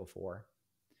grateful for.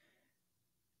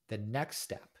 The next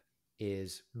step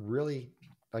is really,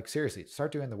 like, seriously,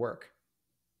 start doing the work.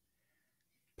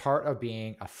 Part of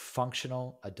being a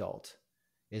functional adult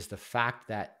is the fact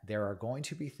that there are going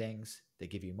to be things that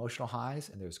give you emotional highs,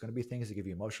 and there's going to be things that give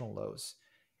you emotional lows.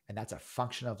 And that's a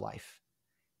function of life.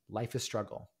 Life is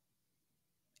struggle.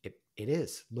 It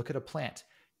is. Look at a plant.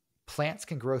 Plants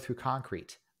can grow through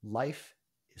concrete. Life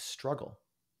is struggle.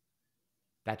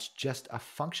 That's just a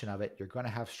function of it. You're going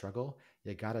to have struggle.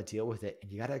 You got to deal with it,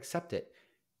 and you got to accept it.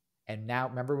 And now,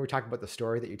 remember we were talking about the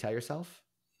story that you tell yourself?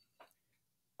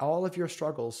 All of your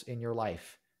struggles in your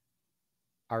life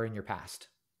are in your past.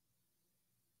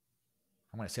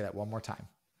 I'm going to say that one more time.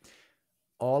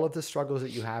 All of the struggles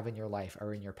that you have in your life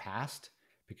are in your past,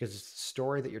 because it's the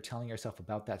story that you're telling yourself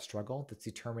about that struggle that's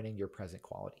determining your present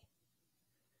quality.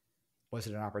 Was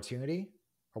it an opportunity,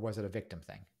 or was it a victim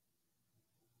thing?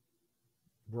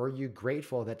 Were you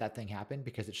grateful that that thing happened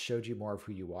because it showed you more of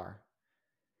who you are?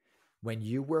 When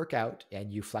you work out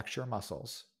and you flex your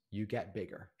muscles, you get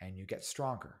bigger and you get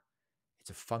stronger. It's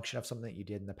a function of something that you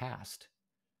did in the past.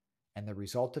 And the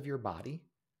result of your body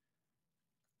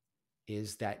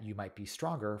is that you might be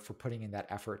stronger for putting in that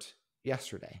effort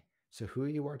yesterday. So who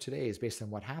you are today is based on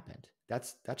what happened.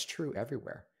 That's true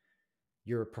everywhere.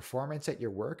 Your performance at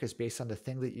your work is based on the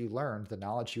thing that you learned, the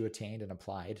knowledge you attained and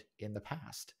applied in the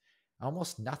past.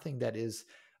 Almost nothing that is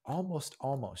almost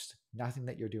nothing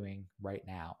that you're doing right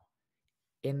now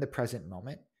in the present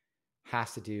moment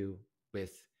has to do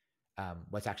with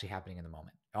what's actually happening in the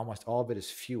moment. Almost all of it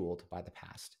is fueled by the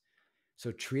past.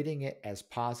 So treating it as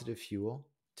positive fuel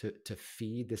to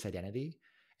feed this identity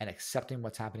and accepting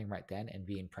what's happening right then and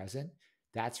being present,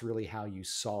 that's really how you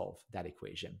solve that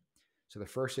equation. So the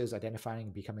first is identifying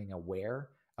and becoming aware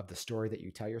of the story that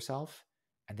you tell yourself.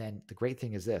 And then the great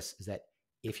thing is this, is that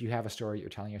if you have a story you're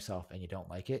telling yourself and you don't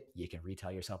like it, you can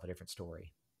retell yourself a different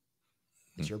story.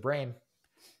 It's your brain,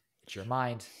 it's your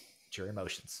mind, it's your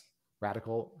emotions.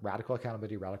 Radical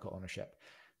accountability, radical ownership.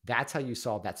 That's how you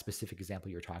solve that specific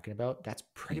example you're talking about. That's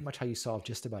pretty much how you solve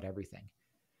just about everything.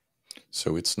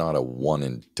 So it's not a one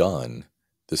and done.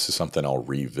 This is something I'll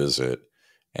revisit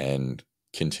and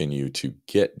continue to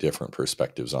get different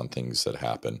perspectives on things that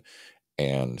happen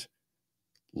and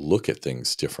look at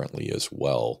things differently as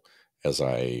well as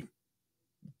I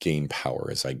gain power,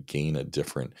 as I gain a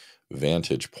different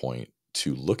vantage point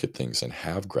to look at things and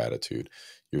have gratitude.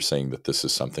 You're saying that this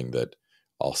is something that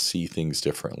I'll see things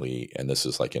differently, and this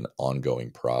is like an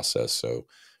ongoing process. So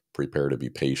prepare to be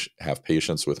patient, have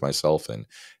patience with myself, and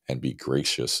be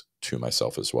gracious to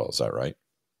myself as well. Is that right?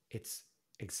 It's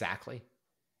exactly.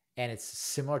 And it's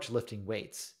similar to lifting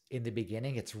weights. In the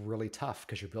beginning, it's really tough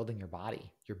because you're building your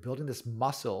body. You're building this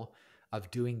muscle of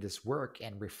doing this work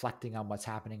and reflecting on what's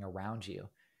happening around you.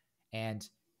 And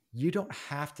you don't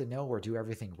have to know or do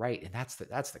everything right. And that's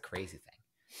the crazy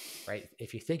thing, right?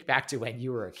 If you think back to when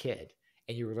you were a kid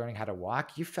and you were learning how to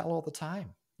walk, you fell all the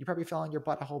time. You probably fell on your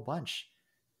butt a whole bunch.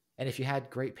 And if you had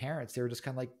great parents, they were just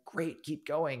kind of like, great, keep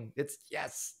going. It's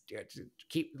yes,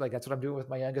 keep like, that's what I'm doing with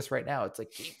my youngest right now. It's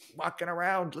like, keep walking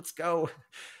around. Let's go.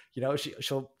 You know,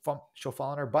 she'll fall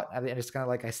on her butt. And it's kind of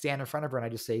like, I stand in front of her and I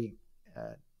just say,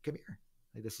 come here.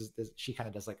 Like this, she kind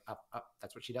of does like up.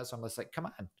 That's what she does. So I'm just like, come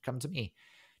on, come to me,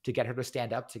 to get her to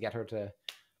stand up, to get her to,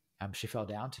 she fell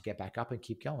down, to get back up and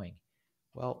keep going.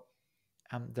 Well,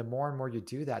 the more and more you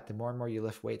do that, the more and more you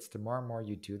lift weights, the more and more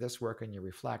you do this work and you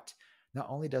reflect, not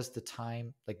only does the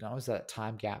time, like not only does that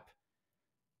time gap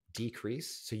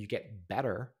decrease, so you get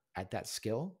better at that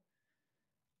skill,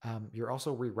 you're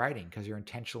also rewriting because you're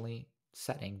intentionally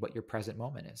setting what your present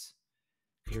moment is,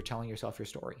 because you're telling yourself your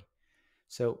story.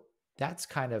 So that's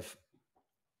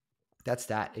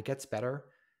that. It gets better.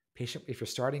 Patient. If you're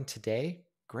starting today,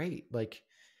 great. Like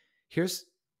there's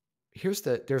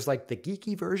like the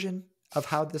geeky version of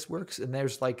how this works, and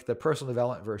there's like the personal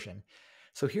development version.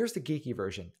 So here's the geeky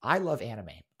version. I love anime.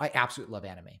 I absolutely love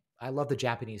anime. I love the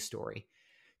Japanese story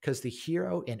because the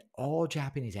hero in all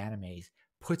Japanese animes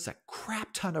puts a crap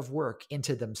ton of work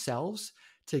into themselves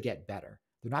to get better.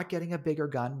 They're not getting a bigger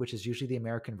gun, which is usually the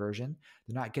American version.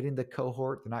 They're not getting the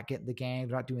cohort. They're not getting the gang.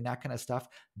 They're not doing that kind of stuff.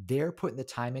 They're putting the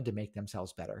time in to make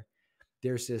themselves better.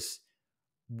 There's this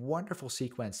wonderful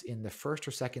sequence in the first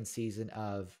or second season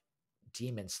of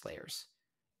Demon Slayers.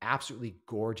 Absolutely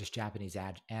gorgeous Japanese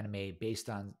anime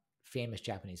based on famous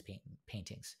Japanese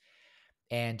paintings.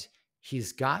 And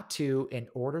he's got to, in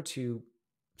order to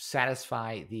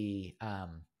satisfy the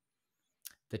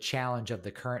challenge of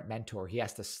the current mentor,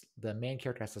 the main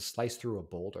character has to slice through a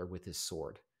boulder with his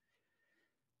sword.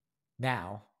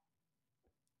 Now,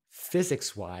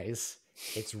 physics-wise,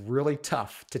 it's really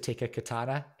tough to take a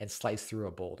katana and slice through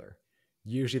a boulder.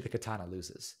 Usually the katana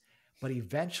loses. But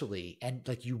eventually, and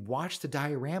like you watch the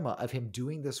diorama of him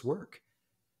doing this work,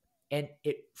 and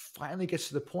it finally gets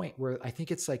to the point where I think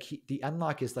it's like the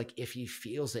unlock is like if he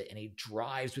feels it and he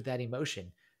drives with that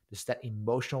emotion, just that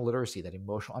emotional literacy, that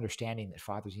emotional understanding that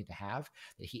fathers need to have,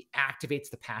 that he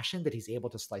activates the passion that he's able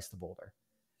to slice the boulder.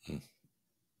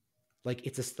 Like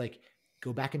it's just like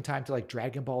go back in time to like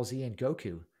Dragon Ball Z and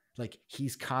Goku. Like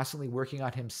he's constantly working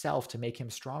on himself to make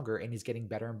him stronger, and he's getting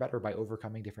better and better by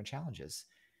overcoming different challenges.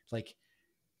 Like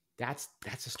that's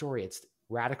the story. It's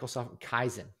radical stuff.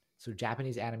 Kaizen. So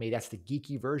Japanese anime, that's the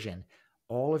geeky version.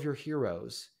 All of your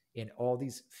heroes in all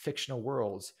these fictional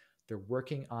worlds, they're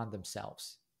working on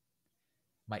themselves.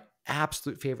 My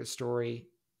absolute favorite story,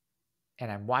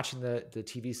 and I'm watching the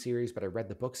TV series, but I read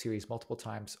the book series multiple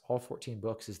times, all 14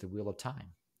 books, is The Wheel of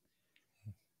Time.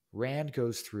 Rand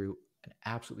goes through an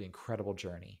absolutely incredible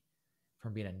journey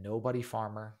from being a nobody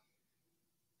farmer,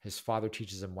 His father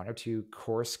teaches him one or two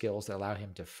core skills that allow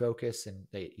him to focus. And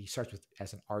he starts with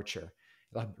as an archer,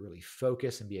 allow him to really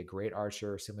focus and be a great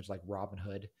archer, similar to like Robin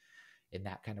Hood in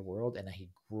that kind of world. And then he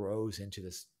grows into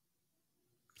this,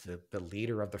 the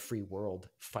leader of the free world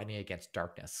fighting against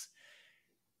darkness.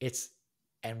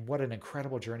 And what an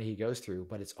incredible journey he goes through,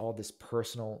 but it's all this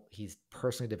he's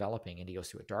personally developing, and he goes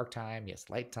through a dark time, he has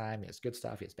light time, he has good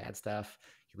stuff, he has bad stuff,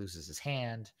 he loses his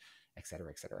hand, et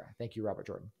cetera, et cetera. Thank you, Robert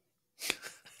Jordan.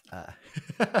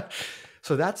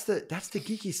 So that's the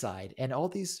geeky side. And all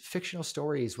these fictional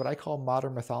stories, what I call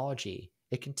modern mythology,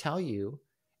 it can tell you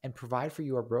and provide for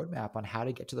you a roadmap on how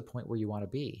to get to the point where you want to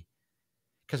be.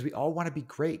 Because we all want to be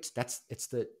great. It's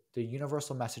the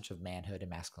universal message of manhood and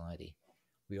masculinity.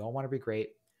 We all want to be great.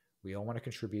 We all want to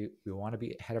contribute. We want to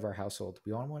be head of our household.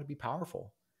 We all want to be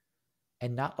powerful,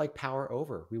 and not like power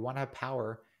over. We want to have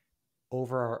power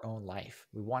over our own life.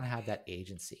 We want to have that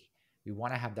agency. We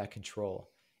want to have that control.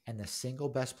 And the single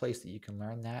best place that you can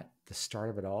learn that, the start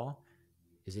of it all,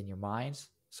 is in your minds.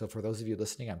 So for those of you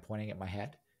listening, I'm pointing at my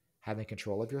head, having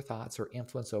control of your thoughts or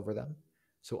influence over them.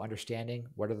 So understanding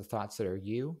what are the thoughts that are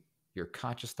your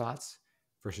conscious thoughts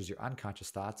versus your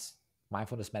unconscious thoughts.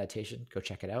 Mindfulness meditation, go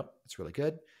check it out. It's really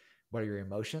good. What are your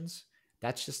emotions?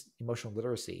 That's just emotional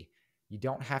literacy. You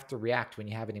don't have to react when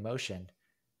you have an emotion.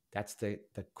 That's the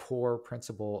core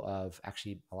principle of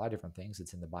actually a lot of different things.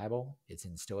 It's in the Bible. It's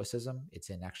in Stoicism. It's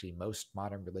in actually most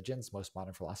modern religions, most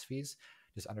modern philosophies.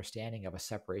 This understanding of a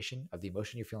separation of the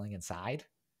emotion you're feeling inside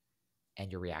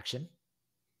and your reaction.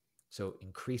 So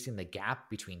increasing the gap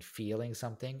between feeling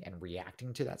something and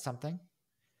reacting to that something.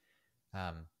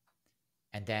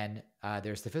 And then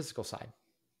there's the physical side,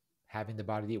 having the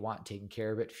body that you want, taking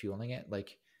care of it, fueling it.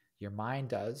 Like your mind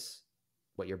does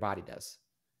what your body does.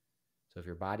 So if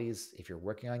you're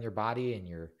working on your body and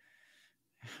you're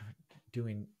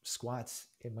doing squats,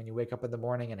 and when you wake up in the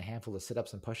morning and a handful of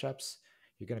sit-ups and push-ups,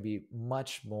 you're going to be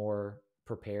much more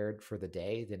prepared for the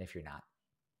day than if you're not.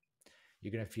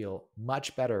 You're going to feel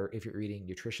much better if you're eating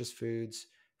nutritious foods,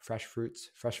 fresh fruits,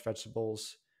 fresh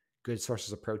vegetables, good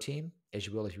sources of protein, as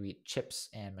you will if you eat chips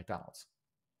and McDonald's.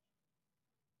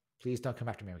 Please don't come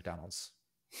after me, McDonald's.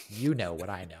 You know what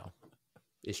I know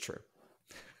is true.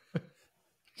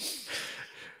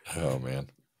 Oh, man.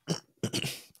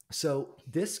 So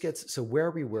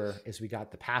where we were is we got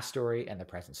the past story and the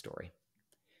present story.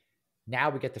 Now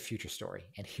we get the future story.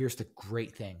 And here's the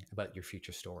great thing about your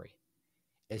future story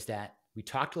is that we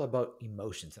talked a lot about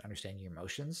emotions and understanding your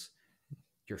emotions.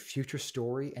 Your future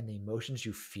story and the emotions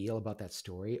you feel about that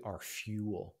story are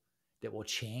fuel that will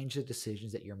change the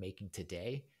decisions that you're making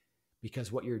today,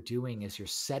 because what you're doing is you're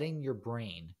setting your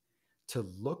brain to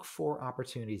look for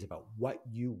opportunities about what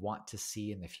you want to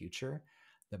see in the future.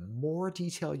 The more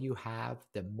detail you have,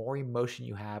 the more emotion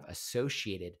you have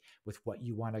associated with what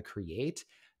you want to create,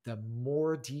 the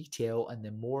more detail and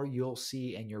the more you'll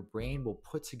see, and your brain will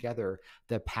put together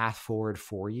the path forward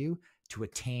for you to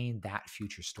attain that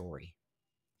future story.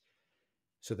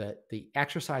 So that the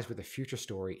exercise with the future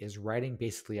story is writing,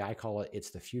 basically, I call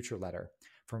it's the future letter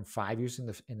from 5 years in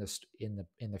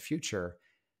the future,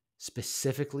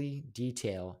 specifically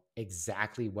detail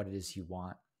exactly what it is you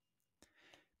want.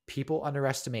 People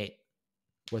underestimate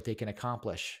what they can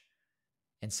accomplish.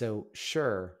 And so,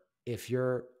 sure, if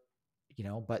you're,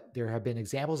 but there have been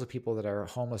examples of people that are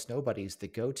homeless nobodies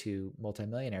that go to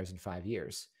multimillionaires in 5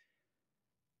 years.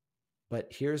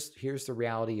 But here's the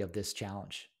reality of this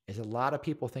challenge is a lot of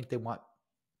people think they want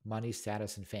money,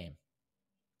 status, and fame.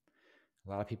 A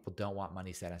lot of people don't want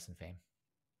money, status, and fame.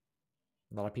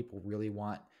 A lot of people really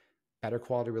want better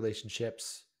quality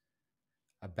relationships,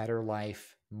 a better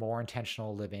life, more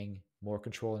intentional living, more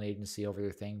control and agency over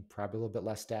their thing, probably a little bit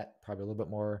less debt, probably a little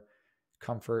bit more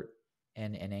comfort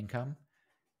and income.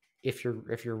 If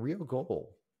your real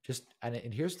goal,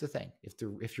 and here's the thing,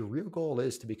 if your real goal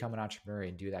is to become an entrepreneur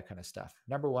and do that kind of stuff,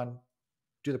 number one,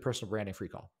 do the personal branding free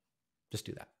call. Just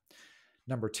do that.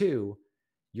 Number two,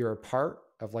 you're a part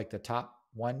of like the top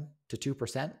 1% to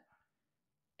 2%,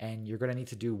 and you're going to need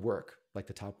to do work like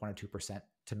the top 1% or 2%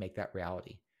 to make that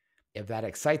reality. If that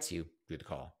excites you, do the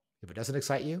call. If it doesn't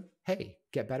excite you, hey,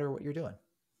 get better at what you're doing.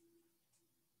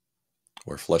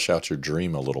 Or flesh out your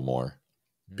dream a little more,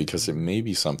 because it may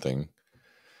be something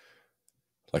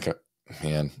like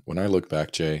when I look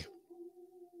back, Jay,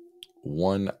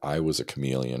 I was a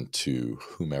chameleon to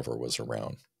whomever was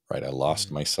around, right? I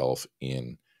lost myself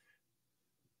in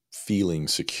feeling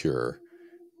secure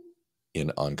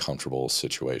in uncomfortable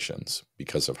situations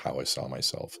because of how I saw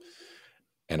myself.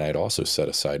 And I'd also set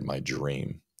aside my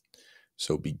dream.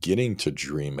 So beginning to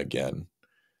dream again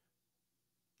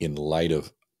in light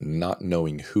of not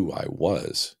knowing who I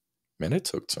was man, it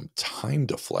took some time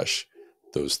to flesh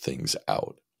those things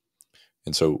out.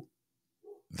 And so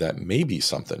that may be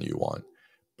something you want,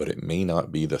 but it may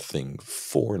not be the thing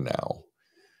for now.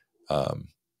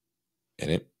 And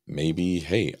it may be,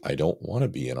 hey, I don't want to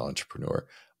be an entrepreneur.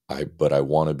 But I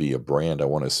want to be a brand. I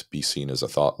want to be seen as a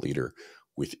thought leader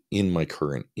within my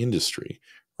current industry,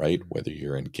 right? Whether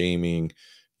you're in gaming,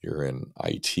 you're in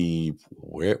IT,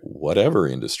 whatever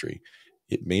industry,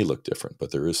 it may look different,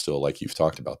 but there is still, like you've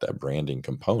talked about, that branding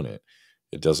component.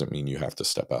 It doesn't mean you have to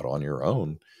step out on your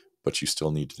own, but you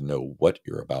still need to know what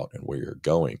you're about and where you're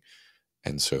going.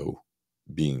 And so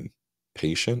being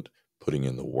patient, putting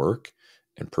in the work,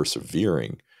 and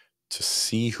persevering to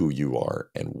see who you are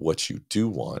and what you do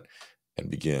want, and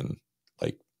begin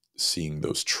like seeing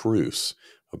those truths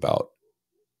about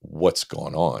what's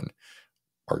gone on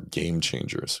are game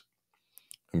changers.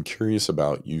 I'm curious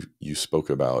about you. You spoke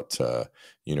about,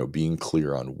 being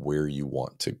clear on where you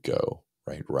want to go,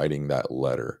 right? Writing that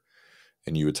letter.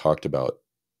 And you had talked about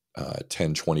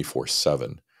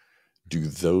 10/24/7. Do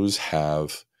those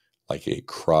have like a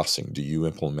crossing? Do you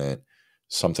implement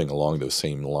something along those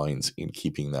same lines in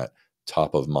keeping that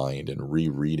top of mind and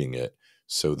rereading it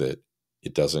so that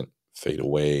it doesn't fade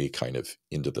away kind of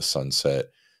into the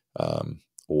sunset,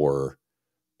 or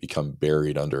become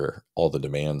buried under all the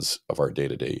demands of our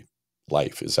day-to-day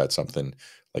life? Is that something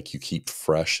like you keep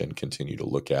fresh and continue to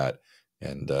look at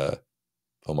and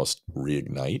almost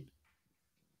reignite?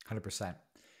 100%.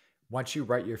 Once you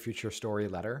write your future story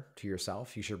letter to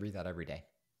yourself, you should read that every day.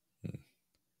 Hmm.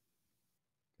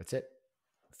 That's it.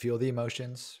 Feel the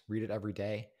emotions, read it every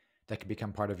day. That could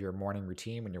become part of your morning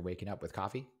routine when you're waking up with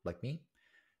coffee, like me.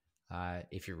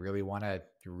 If you really want to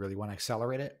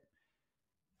accelerate it,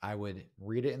 I would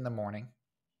read it in the morning.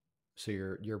 So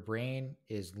your brain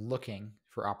is looking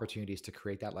for opportunities to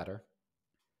create that letter.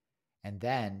 And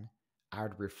then I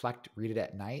would read it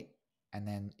at night. And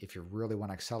then if you really want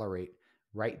to accelerate,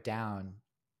 write down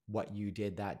what you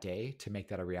did that day to make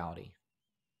that a reality.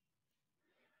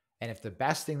 And if the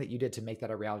best thing that you did to make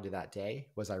that a reality that day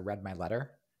was I read my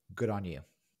letter, good on you.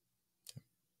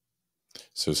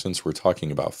 So since we're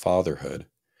talking about fatherhood,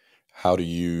 how do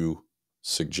you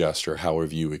suggest, or how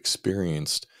have you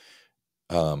experienced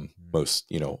most,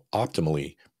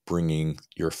 optimally bringing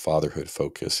your fatherhood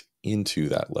focus into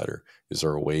that letter? Is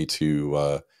there a way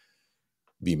to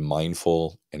be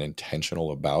mindful and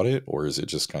intentional about it, or is it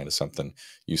just kind of something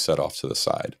you set off to the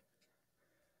side?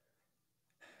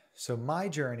 So my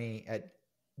journey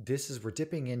we're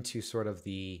dipping into sort of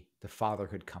the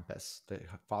fatherhood compass, the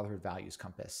fatherhood values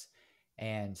compass.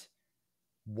 And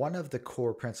one of the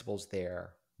core principles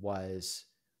there was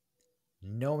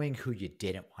knowing who you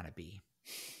didn't want to be.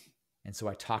 And so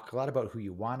I talk a lot about who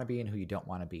you want to be and who you don't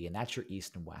want to be, and that's your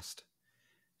east and west.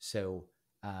 So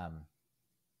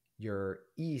your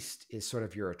east is sort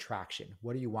of your attraction.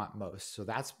 What do you want most? So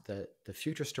that's the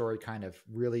future story kind of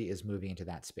really is moving into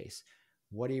that space.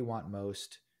 What do you want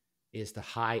most is the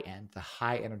high end, the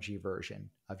high energy version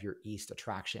of your east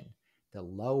attraction. The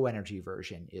low energy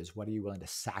version is what are you willing to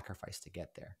sacrifice to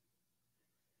get there?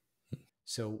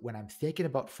 So when I'm thinking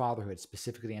about fatherhood,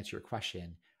 specifically to answer your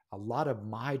question, a lot of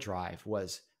my drive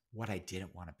was what I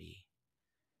didn't want to be.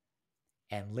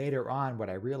 And later on, what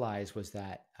I realized was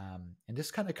that, and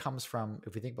this kind of comes from,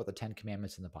 if we think about the 10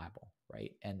 Commandments in the Bible,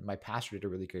 right? And my pastor did a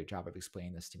really great job of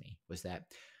explaining this to me, was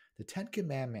that the 10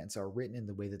 Commandments are written in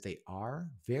the way that they are,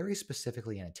 very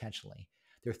specifically and intentionally.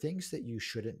 They're things that you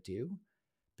shouldn't do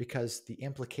because the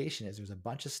implication is there's a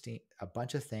bunch of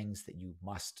things that you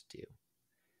must do,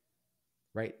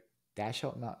 right? Thou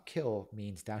shalt not kill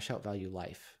means thou shalt value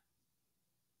life.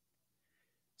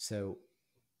 So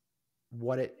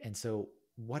what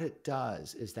it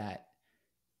does is that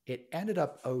it ended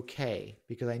up okay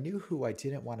because I knew who I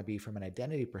didn't want to be from an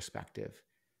identity perspective.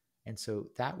 And so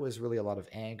that was really a lot of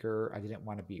anger. I didn't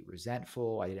want to be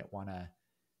resentful. I didn't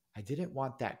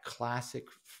want that classic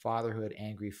fatherhood,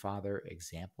 angry father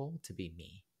example to be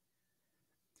me.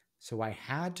 So I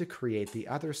had to create the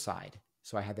other side.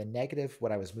 So I had the negative,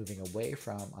 what I was moving away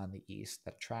from on the east,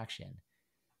 that attraction,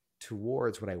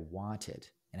 towards what I wanted,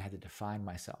 and I had to define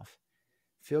myself.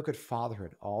 Feel Good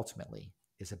Fatherhood ultimately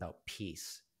is about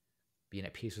peace, being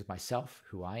at peace with myself,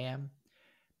 who I am,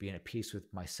 being at peace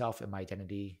with myself and my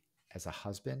identity as a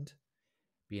husband,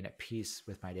 being at peace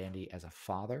with my identity as a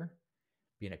father,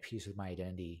 being at peace with my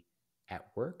identity at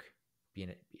work, being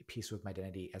at peace with my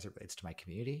identity as it relates to my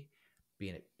community,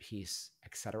 being at peace,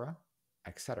 etc.,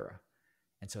 etc.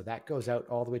 And so that goes out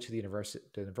all the way to the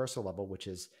universal level, which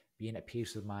is being at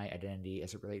peace with my identity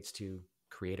as it relates to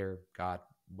creator, God,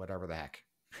 whatever the heck,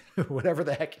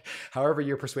 however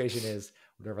your persuasion is,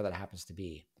 whatever that happens to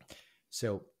be.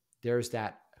 So there's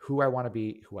that who I want to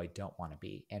be, who I don't want to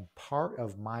be. And part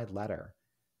of my letter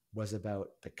was about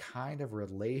the kind of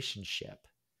relationship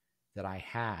that I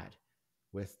had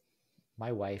with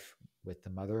my wife, with the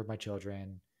mother of my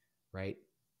children, right?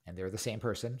 And they're the same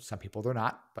person. Some people they're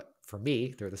not, but for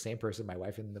me, they're the same person. My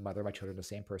wife and the mother of my children are the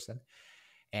same person.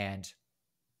 And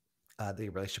the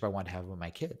relationship I want to have with my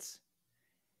kids.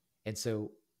 And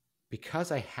so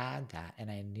because I had that and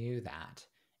I knew that,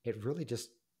 it really just,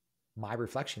 my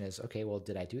reflection is, okay, well,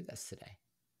 did I do this today?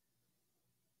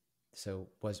 So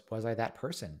was I that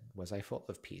person? Was I full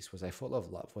of peace? Was I full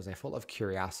of love? Was I full of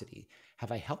curiosity?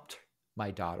 Have I helped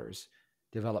my daughters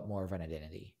develop more of an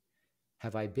identity?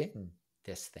 Have I been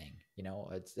this thing? You know,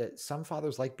 some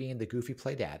fathers like being the goofy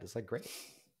play dad. It's like, great,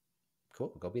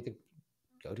 cool, go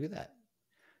do that.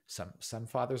 Some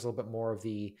fathers a little bit more of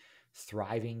the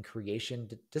thriving creation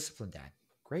discipline dad.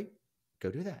 Great, go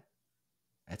do that.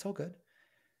 That's all good.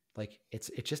 Like it's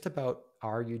just about,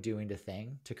 are you doing the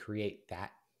thing to create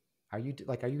that? Are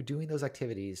you doing those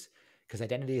activities? Because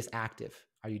identity is active.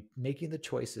 Are you making the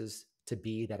choices to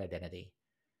be that identity?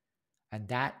 And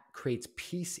that creates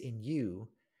peace in you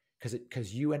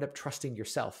because you end up trusting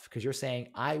yourself because you're saying,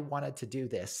 I wanted to do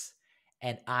this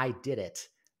and I did it.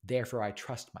 Therefore, I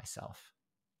trust myself.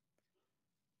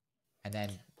 And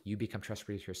then you become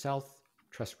trustworthy to yourself,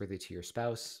 trustworthy to your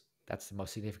spouse. That's the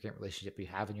most significant relationship you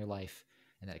have in your life.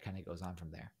 And then it kind of goes on from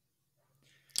there.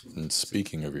 And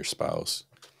speaking of your spouse,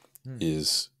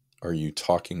 are you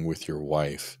talking with your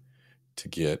wife to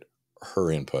get her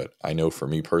input? I know for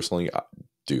me personally,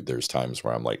 dude, there's times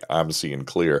where I'm like, I'm seeing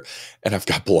clear and I've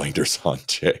got blinders on,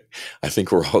 Jay. I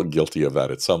think we're all guilty of that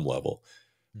at some level.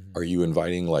 Mm-hmm. Are you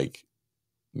inviting like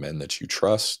men that you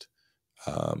trust,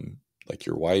 like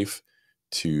your wife,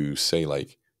 to say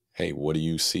like, hey, what do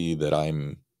you see that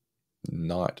I'm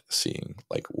not seeing?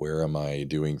 Like, where am I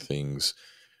doing things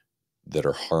that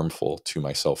are harmful to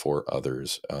myself or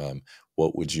others?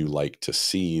 What would you like to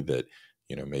see that,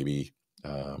 maybe,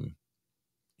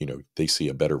 they see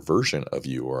a better version of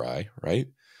you or I, right?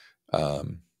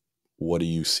 What do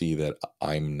you see that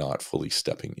I'm not fully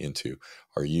stepping into?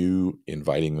 Are you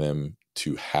inviting them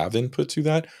to have input to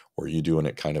that? Or are you doing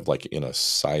it kind of like in a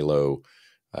silo,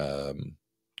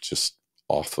 just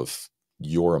off of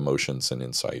your emotions and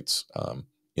insights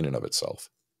in and of itself?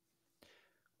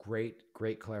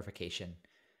 Great clarification.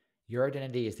 Your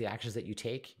identity is the actions that you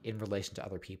take in relation to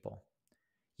other people.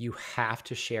 You have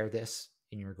to share this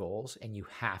in your goals and you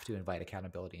have to invite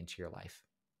accountability into your life.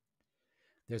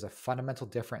 There's a fundamental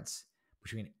difference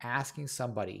between asking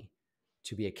somebody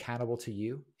to be accountable to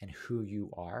you and who you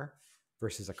are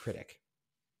versus a critic,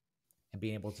 and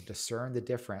being able to discern the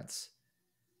difference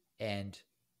and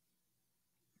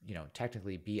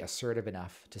technically be assertive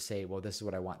enough to say, well, this is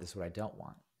what I want, this is what I don't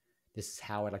want, this is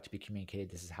how I'd like to be communicated,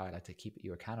 this is how I'd like to keep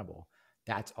you accountable.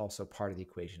 That's also part of the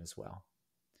equation as well.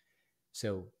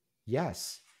 So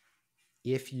yes,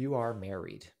 if you are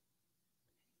married,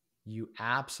 you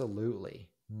absolutely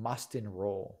must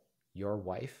enroll your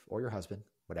wife or your husband,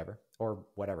 whatever.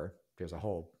 There's a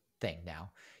whole thing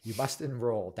now. You must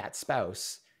enroll that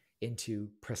spouse into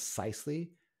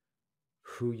precisely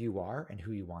who you are and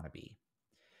who you want to be.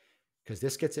 Because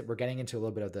this gets it, we're getting into a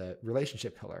little bit of the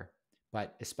relationship pillar,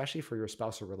 but especially for your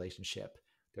spousal relationship,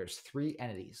 there's 3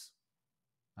 entities.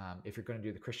 If you're going to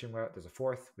do the Christian route, there's a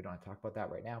 4th. We don't have to talk about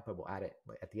that right now, but we'll add it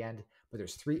at the end. But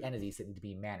there's 3 entities that need to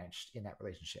be managed in that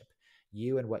relationship.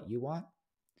 You and what you want,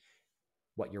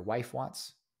 what your wife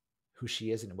wants, who she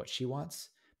is and what she wants.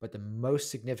 But the most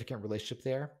significant relationship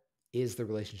there is the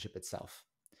relationship itself.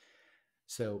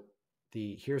 So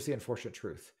here's the unfortunate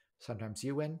truth. Sometimes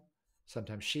you win,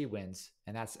 sometimes she wins,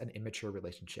 and that's an immature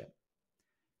relationship.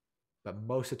 But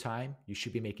most of the time, you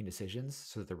should be making decisions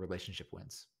so that the relationship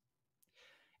wins.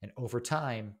 And over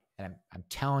time, and I'm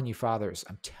telling you, fathers,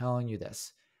 I'm telling you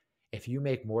this, if you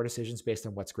make more decisions based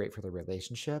on what's great for the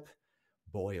relationship,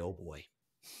 boy, oh boy,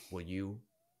 will you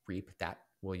reap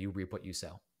what you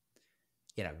sow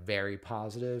in a very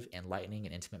positive, enlightening,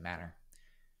 and intimate manner.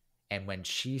 And when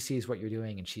she sees what you're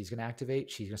doing and she's going to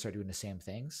activate, she's going to start doing the same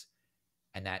things.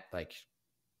 And that, like,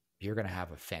 you're going to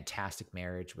have a fantastic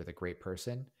marriage with a great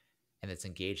person and it's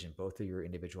engaged in both of your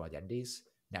individual identities.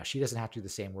 Now, she doesn't have to do the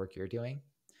same work you're doing.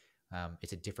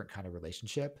 It's a different kind of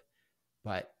relationship,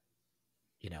 but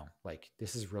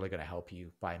this is really going to help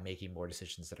you by making more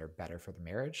decisions that are better for the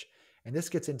marriage. And this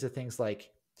gets into things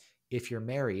like, if you're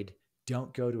married,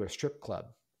 don't go to a strip club.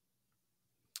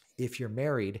 If you're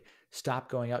married, stop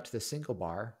going out to the single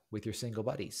bar with your single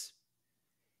buddies.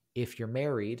 If you're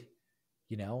married,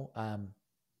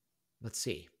 let's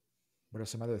see, what are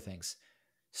some other things?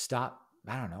 Stop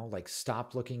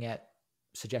looking at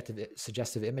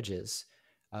suggestive images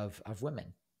of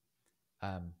women.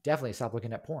 Definitely stop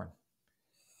looking at porn.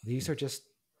 These are just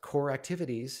core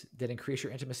activities that increase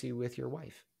your intimacy with your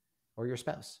wife or your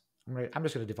spouse. I'm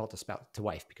just going to default to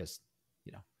wife because,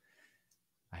 you know,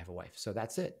 I have a wife. So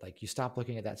that's it. Like, you stop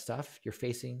looking at that stuff, you're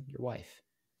facing your wife.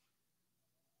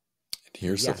 And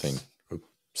here's the thing. Yes. Oops,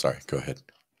 sorry, go ahead.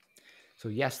 So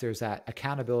yes, there's that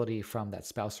accountability from that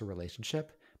spousal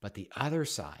relationship, but the other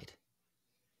side,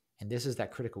 and this is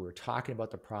that critical, we were talking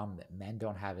about the problem that men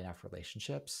don't have enough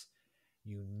relationships.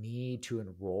 You need to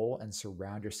enroll and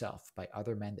surround yourself by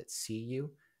other men that see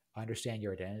you, understand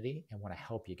your identity, and want to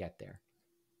help you get there.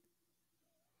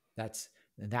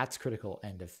 That's critical.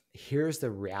 And here's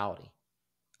the reality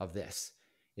of this,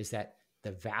 is that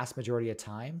the vast majority of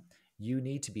time, you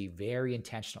need to be very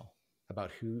intentional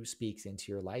about who speaks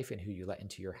into your life and who you let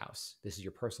into your house. This is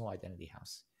your personal identity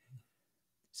house.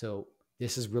 So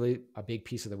this is really a big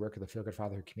piece of the work of the Feel Good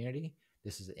Fatherhood community.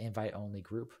 This is an invite-only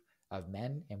group of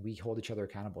men, and we hold each other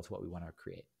accountable to what we want to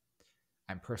create.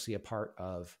 I'm personally a part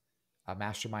of a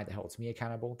mastermind that holds me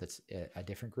accountable. That's a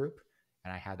different group.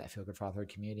 And I have that Feel Good Fatherhood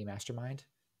community mastermind.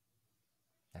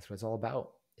 That's what it's all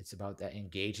about. It's about that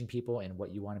engaging people in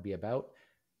what you want to be about.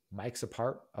 Mike's a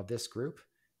part of this group.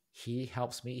 He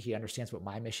helps me. He understands what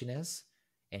my mission is,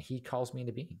 and he calls me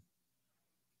into being.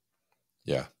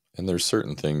 Yeah. And there's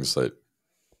certain things that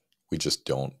we just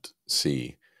don't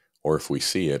see, or if we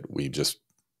see it, we just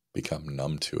become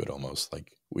numb to it almost.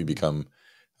 Like we become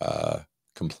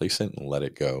complacent and let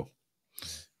it go.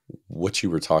 What you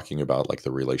were talking about, like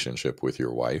the relationship with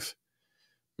your wife,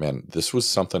 man, this was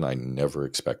something I never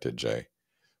expected, Jay.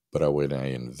 But when I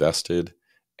invested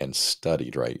and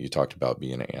studied, right? You talked about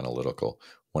being analytical.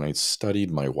 When I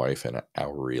studied my wife and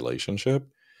our relationship,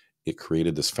 it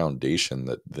created this foundation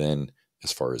that then,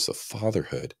 as far as the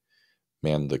fatherhood,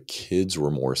 man, the kids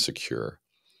were more secure.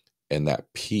 And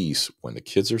that peace, when the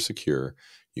kids are secure,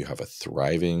 you have a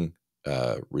thriving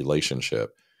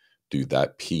relationship. Dude,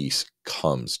 that peace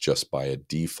comes just by a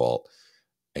default,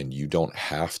 and you don't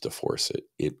have to force it.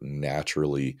 It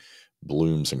naturally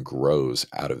blooms and grows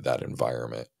out of that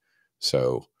environment.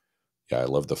 So, yeah, I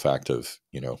love the fact of,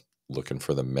 looking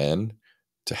for the men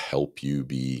to help you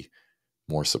be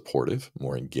more supportive,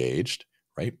 more engaged,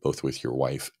 right? Both with your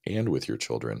wife and with your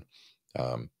children.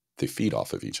 They feed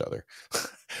off of each other,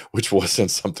 which wasn't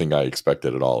something I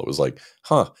expected at all. It was like,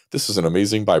 this is an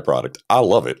amazing byproduct. I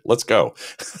love it. Let's go.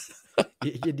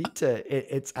 You need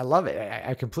to, I love it.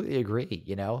 I completely agree.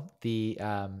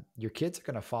 Your kids are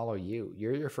going to follow you.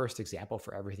 You're your first example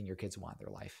for everything your kids want in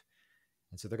their life.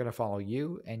 And so they're going to follow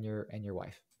you and your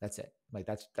wife. That's it. Like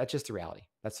that's just the reality.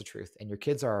 That's the truth. And your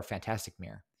kids are a fantastic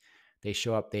mirror. They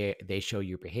show up, they show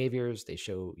your behaviors, they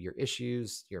show your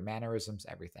issues, your mannerisms,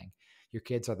 everything. Your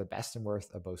kids are the best and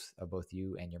worst of both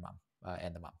you and your mom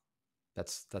and the mom.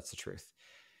 That's the truth.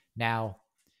 Now,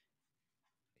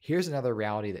 here's another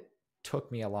reality that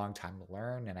took me a long time to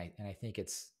learn, and I think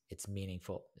it's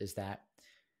meaningful, is that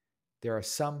there are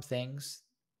some things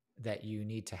that you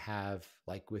need to have,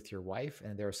 like with your wife,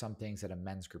 and there are some things that a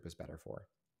men's group is better for.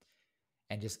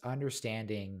 And just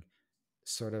understanding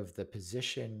sort of the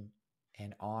position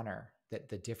and honor that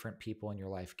the different people in your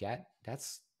life get,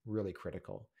 that's really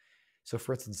critical. So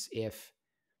for instance, if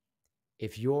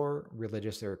you're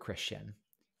religious or a Christian,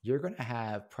 you're going to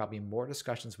have probably more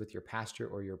discussions with your pastor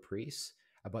or your priest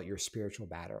about your spiritual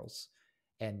battles.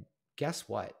 And guess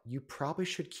what? You probably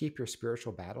should keep your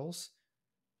spiritual battles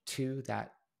to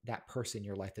that person in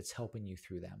your life that's helping you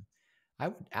through them. I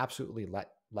would absolutely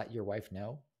let your wife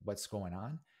know what's going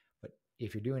on. But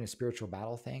if you're doing a spiritual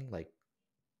battle thing, like,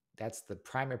 that's the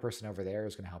primary person over there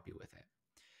is going to help you with it.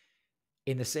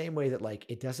 In the same way that, like,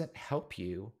 it doesn't help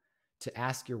you to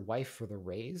ask your wife for the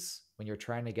raise when you're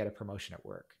trying to get a promotion at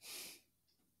work.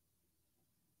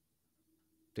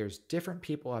 There's different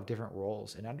people have different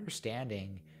roles, and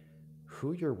understanding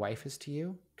who your wife is to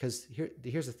you. Because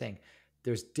here's the thing.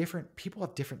 There's different people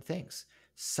have different things.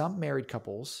 Some married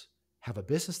couples have a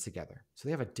business together. So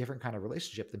they have a different kind of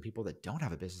relationship than people that don't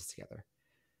have a business together.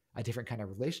 A different kind of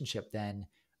relationship than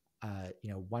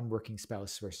one working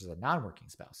spouse versus a non-working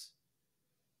spouse.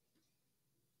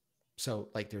 So,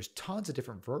 like, there's tons of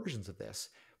different versions of this,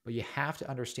 but you have to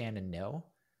understand and know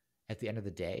at the end of the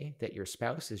day that your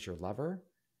spouse is your lover,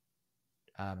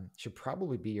 should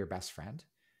probably be your best friend,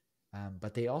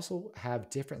 but they also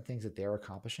have different things that they're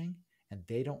accomplishing, and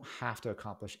they don't have to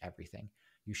accomplish everything.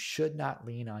 You should not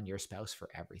lean on your spouse for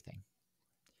everything.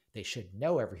 They should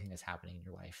know everything that's happening in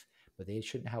your life, but they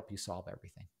shouldn't help you solve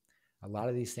everything. A lot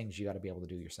of these things you got to be able to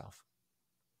do yourself,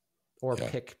 or Yeah.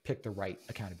 pick the right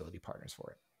accountability partners for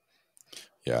it.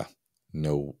 Yeah.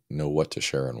 know what to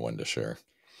share and when to share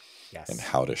and Yes.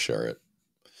 how to share it.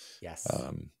 Yes.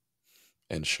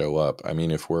 And show up. I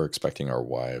mean, if we're expecting our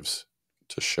wives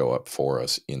to show up for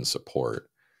us in support,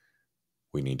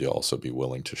 we need to also be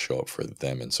willing to show up for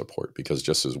them in support, because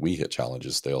just as we hit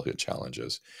challenges, they'll hit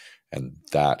challenges. And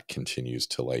that continues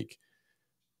to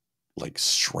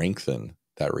strengthen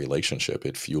that relationship.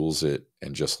 It fuels it.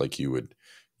 And just like you would,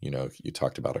 you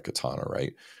talked about a katana,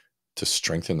 right? To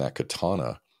strengthen that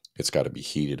katana, it's got to be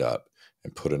heated up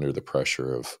and put under the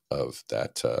pressure of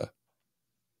that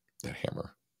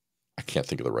hammer. I can't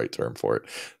think of the right term for it.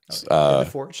 In the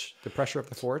forge, the pressure of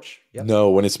the forge. Yep.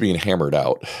 No, when it's being hammered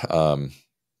out.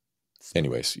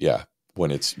 Anyways, yeah,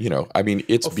 when it's, I mean,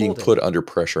 it's being Folded. put under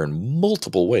pressure in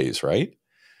multiple ways, right?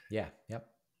 Yeah. Yep.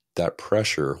 That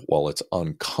pressure, while it's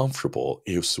uncomfortable,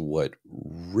 is what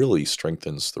really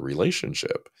strengthens the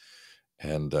relationship.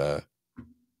 And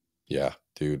yeah,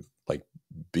 dude, like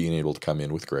being able to come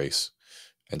in with grace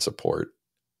and support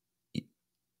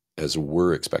as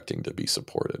we're expecting to be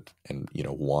supported and,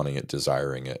 wanting it,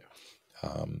 desiring it,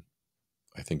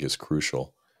 I think is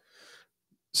crucial.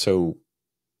 So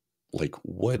like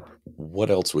what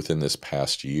else within this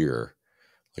past year,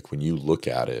 like when you look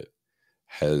at it,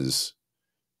 has,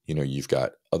 you've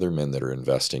got other men that are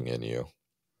investing in you,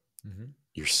 Mm-hmm.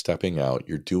 you're stepping out,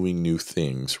 you're doing new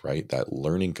things, right? That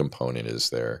learning component is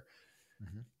there.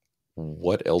 Mm-hmm.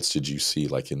 What else did you see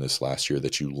like in this last year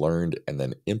that you learned and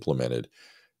then implemented,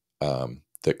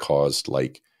 that caused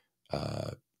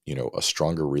uh, a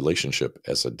stronger relationship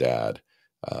as a dad?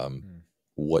 um, Mm.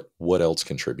 what else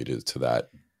contributed to that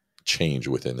change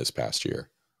within this past year?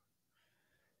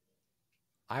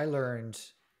 I learned,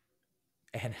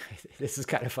 and this is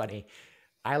kind of funny.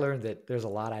 I learned that there's a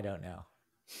lot I don't know,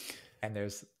 and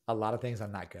there's a lot of things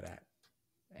I'm not good at.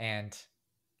 And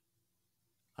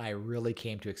I really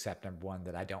came to accept, number one,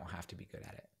 that I don't have to be good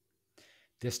at it.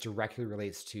 This directly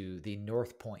relates to the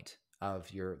north point of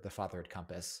the fatherhood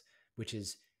compass, which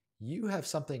is you have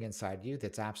something inside you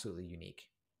that's absolutely unique.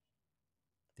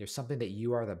 There's something that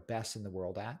you are the best in the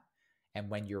world at, and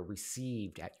when you're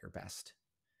received at your best.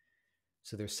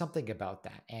 So there's something about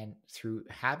that. And through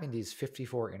having these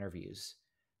 54 interviews,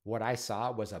 what I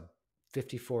saw was a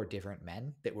 54 different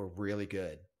men that were really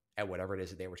good at whatever it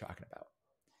is that they were talking about.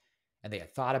 And they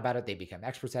had thought about it. They become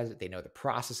experts at it. They know the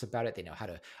process about it. They know how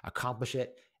to accomplish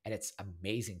it. And it's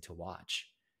amazing to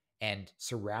watch. And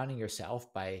surrounding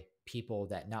yourself by people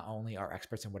that not only are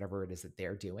experts in whatever it is that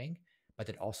they're doing, but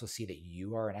that also see that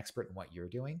you are an expert in what you're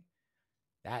doing.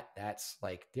 That's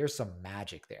like there's some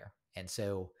magic there. And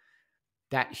so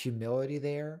that humility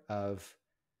there of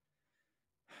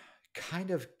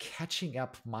kind of catching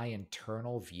up my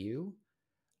internal view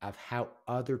of how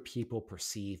other people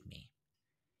perceive me.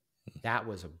 That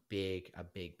was a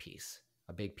big piece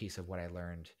of what I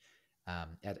learned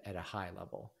at a high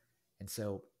level. And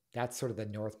so that's sort of the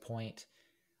north point.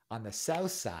 On the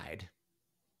south side,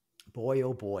 boy,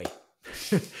 oh boy,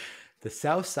 the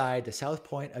south side, the south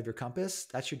point of your compass,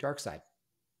 that's your dark side.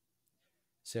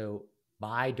 So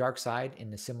my dark side,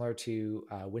 in the similar to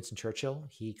Winston Churchill,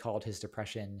 he called his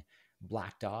depression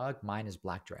black dog. Mine is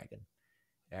black dragon.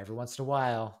 Every once in a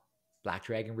while, black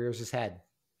dragon rears his head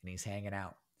and he's hanging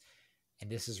out. And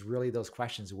this is really those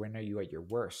questions. When are you at your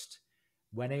worst?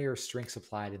 When are your strengths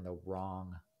applied in the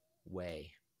wrong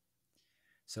way?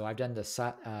 So I've done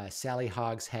the Sally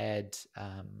Hogshead.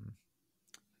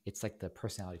 It's like the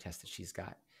personality test that she's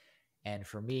got. And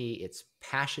for me, it's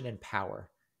passion and power.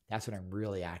 That's when I'm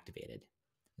really activated.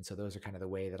 And so those are kind of the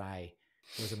way that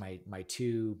those are my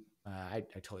two, I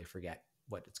totally forget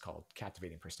what it's called,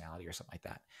 captivating personality or something like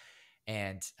that.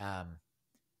 And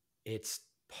it's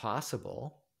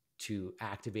possible to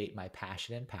activate my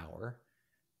passion and power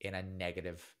in a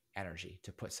negative energy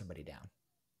to put somebody down.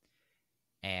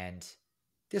 And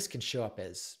this can show up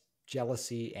as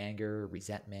jealousy, anger,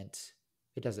 resentment.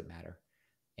 It doesn't matter.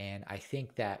 And I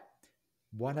think that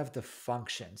one of the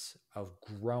functions of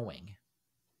growing,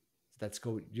 let's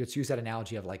use that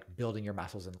analogy of like building your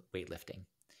muscles and weightlifting.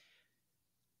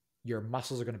 Your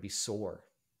muscles are going to be sore.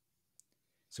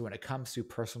 So when it comes to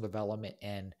personal development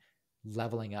and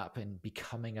leveling up and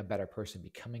becoming a better person,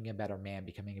 becoming a better man,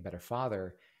 becoming a better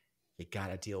father, you got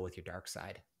to deal with your dark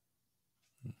side,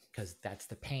 because that's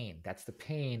the pain. That's the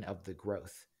pain of the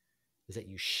growth, is that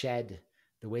you shed.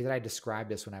 The way that I described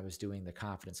this when I was doing the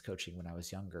confidence coaching when I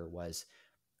was younger was,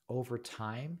 over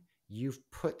time, you've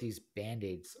put these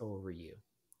band-aids over you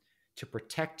to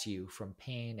protect you from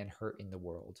pain and hurt in the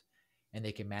world. And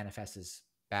they can manifest as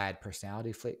bad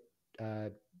personality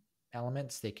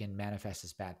elements. They can manifest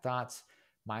as bad thoughts,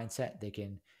 mindset. They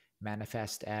can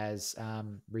manifest as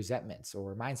resentments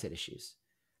or mindset issues.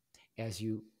 As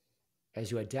you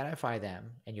identify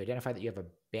them and you identify that you have a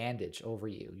bandage over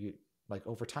you, like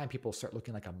over time, people start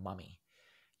looking like a mummy.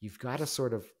 You've got to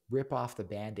sort of rip off the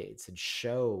band-aids and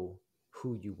show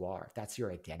who you are. That's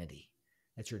your identity.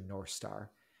 That's your North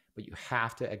Star. But you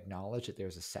have to acknowledge that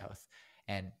there's a South.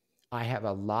 And I have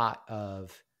a lot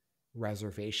of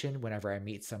reservation whenever I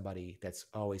meet somebody that's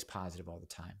always positive all the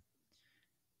time.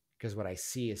 Because what I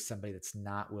see is somebody that's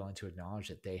not willing to acknowledge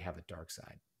that they have a dark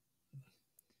side.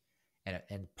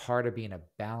 And part of being a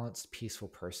balanced, peaceful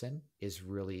person is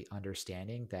really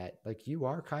understanding that, like, you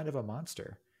are kind of a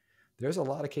monster. There's a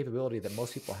lot of capability that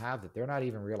most people have that they're not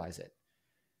even realize it,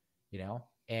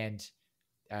 And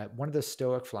one of the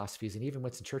Stoic philosophies, and even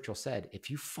Winston Churchill said, if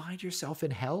you find yourself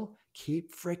in hell,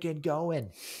 keep freaking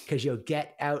going, because you'll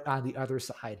get out on the other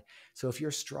side. So if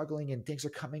you're struggling and things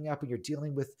are coming up and you're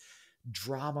dealing with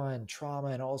drama and trauma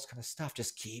and all this kind of stuff,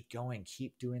 just keep going,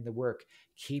 keep doing the work,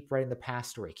 keep writing the past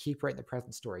story, keep writing the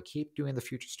present story, keep doing the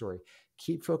future story,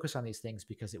 keep focus on these things,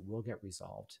 because it will get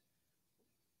resolved.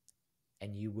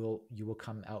 And you will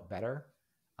come out better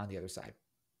on the other side.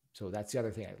 So that's the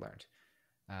other thing I learned,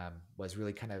 was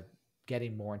really kind of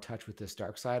getting more in touch with this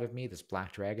dark side of me, this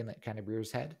black dragon that kind of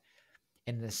rears head.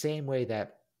 And in the same way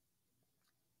that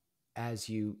as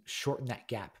you shorten that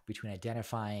gap between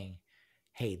identifying,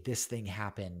 hey, this thing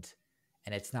happened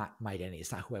and it's not my identity,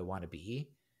 it's not who I want to be,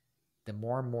 the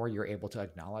more and more you're able to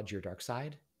acknowledge your dark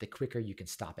side, the quicker you can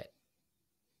stop it.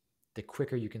 The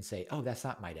quicker you can say, oh, that's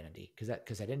not my identity,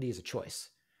 because identity is a choice.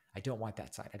 I don't want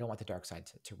that side. I don't want the dark side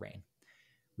to reign.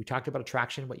 We talked about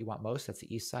attraction, what you want most. That's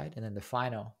the east side. And then the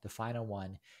final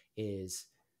one is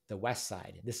the west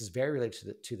side. This is very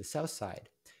related to the south side,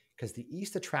 because the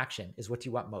east attraction is what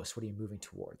you want most. What are you moving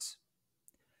towards?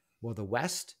 Well, the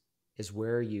west is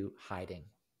where are you hiding?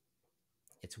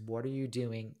 It's what are you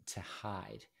doing to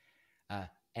hide?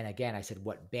 And again, I said,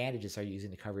 what bandages are you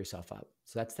using to cover yourself up?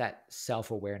 So that's that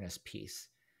self-awareness piece.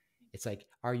 It's like,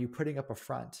 are you putting up a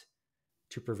front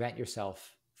to prevent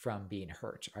yourself from being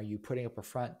hurt? Are you putting up a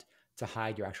front to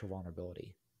hide your actual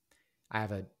vulnerability? I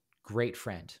have a great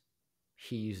friend.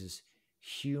 He uses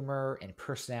humor and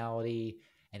personality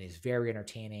and is very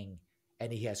entertaining,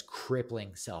 and he has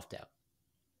crippling self-doubt.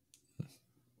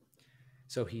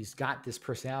 So he's got this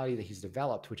personality that he's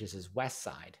developed, which is his west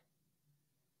side,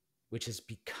 which has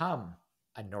become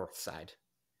a north side.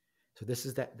 So this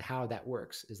is how that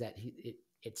works, is that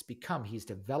he's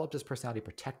developed his personality to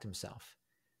protect himself,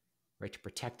 right? To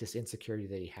protect this insecurity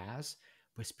that he has,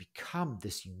 but it's become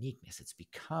this uniqueness. It's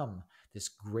become this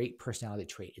great personality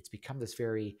trait. It's become this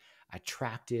very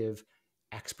attractive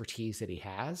expertise that he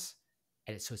has.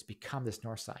 And so it's become this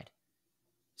north side.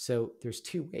 So there's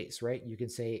two ways, right? You can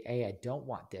say, hey, I don't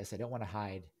want this. I don't want to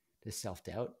hide this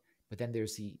self-doubt. But then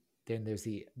there's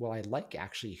the, well, I like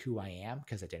actually who I am,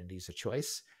 because identity is a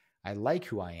choice. I like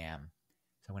who I am.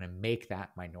 So I'm going to make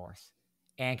that my north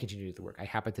and continue to do the work. I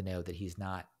happen to know that he's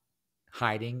not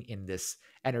hiding in this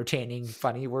entertaining,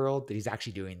 funny world, that he's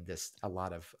actually doing this a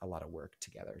lot of work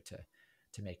together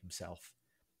to make himself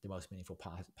the most meaningful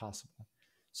possible.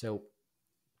 So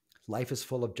life is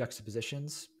full of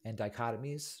juxtapositions and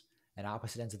dichotomies and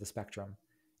opposite ends of the spectrum.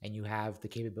 And you have the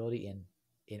capability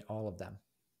in all of them.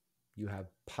 You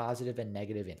have positive and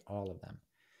negative in all of them.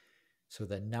 So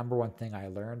the number one thing I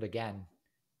learned, again,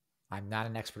 I'm not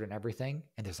an expert in everything,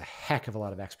 and there's a heck of a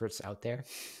lot of experts out there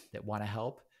that want to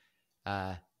help.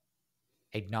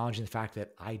 Acknowledging the fact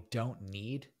that I don't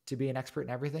need to be an expert in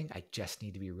everything. I just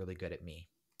need to be really good at me.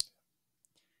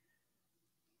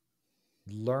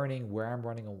 Learning where I'm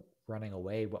running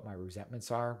away, what my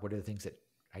resentments are, what are the things that,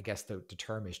 I guess the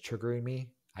term is triggering me.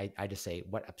 I just say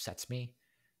what upsets me,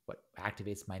 what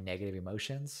activates my negative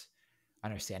emotions,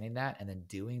 understanding that, and then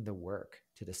doing the work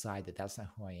to decide that that's not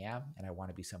who I am and I want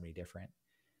to be somebody different.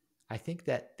 I think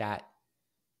that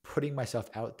putting myself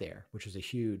out there, which is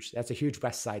that's a huge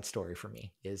West Side story for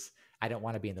me, is I don't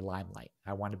want to be in the limelight.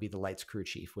 I want to be the lights crew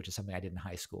chief, which is something I did in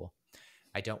high school.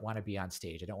 I don't want to be on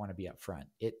stage. I don't want to be up front.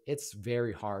 It's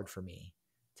very hard for me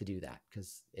to do that,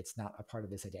 because it's not a part of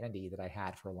this identity that I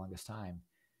had for the longest time.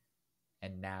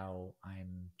 And now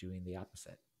I'm doing the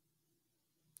opposite.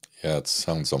 Yeah, it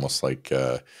sounds almost like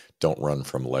don't run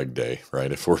from leg day,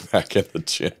 right? If we're back in the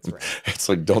gym, Right. It's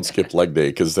like don't skip leg day,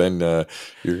 because then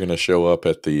you're going to show up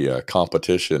at the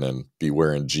competition and be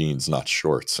wearing jeans, not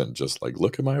shorts, and just like,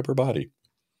 look at my upper body.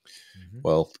 Mm-hmm.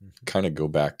 Well, kind of go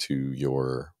back to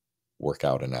your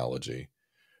workout analogy.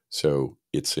 So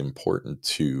it's important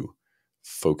to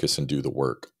focus and do the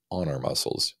work on our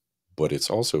muscles, but it's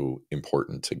also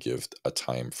important to give a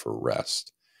time for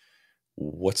rest.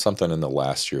 what's something in the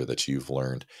last year that you've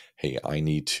learned, hey, I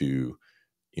need to,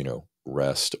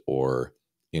 rest or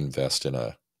invest in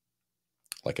a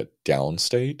down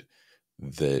state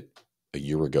that a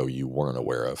year ago you weren't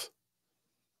aware of?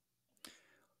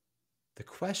 The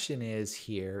question is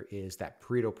that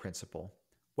Pareto principle.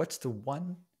 What's the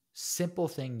one simple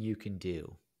thing you can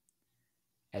do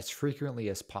as frequently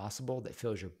as possible that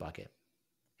fills your bucket?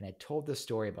 And I told this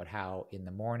story about how in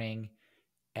the morning,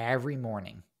 every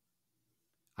morning,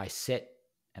 I sit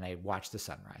and I watch the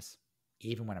sunrise,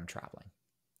 even when I'm traveling.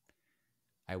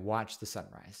 I watch the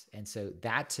sunrise. And so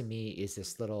that to me is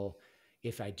this little,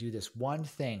 if I do this one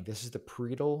thing, this is the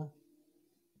Pareto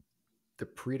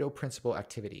principle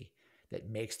activity that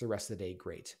makes the rest of the day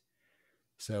great.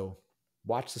 So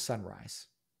watch the sunrise,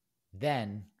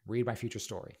 then read my future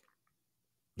story,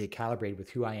 get calibrated with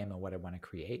who I am and what I want to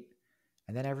create.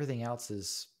 And then everything else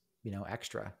is,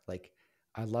 extra. Like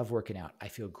I love working out. I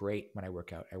feel great when I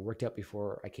work out. I worked out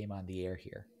before I came on the air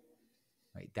here,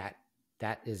 right? That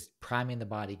is priming the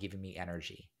body, giving me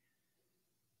energy.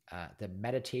 The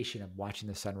meditation of watching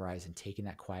the sunrise and taking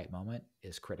that quiet moment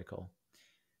is critical.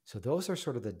 So those are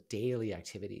sort of the daily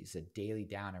activities, the daily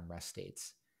down and rest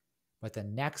states. But the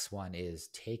next one is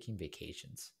taking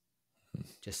vacations,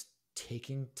 just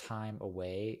taking time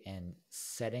away and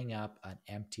setting up an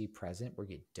empty present where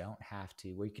you don't have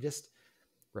to, where you can just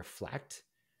reflect.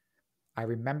 I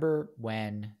remember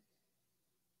when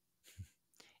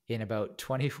in about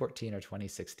 2014 or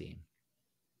 2016,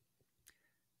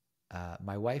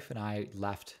 my wife and I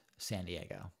left San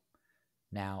Diego.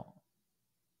 Now,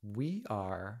 we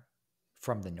are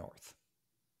from the north.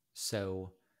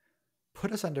 So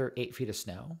put us under 8 feet of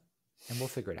snow and we'll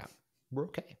figure it out. We're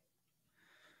okay.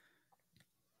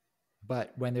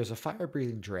 But when there's a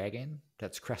fire-breathing dragon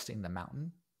that's cresting the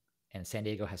mountain, and San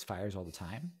Diego has fires all the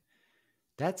time,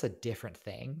 that's a different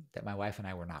thing that my wife and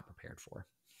I were not prepared for.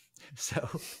 So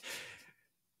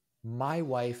my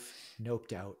wife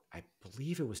noped out, I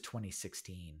believe it was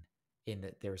 2016, in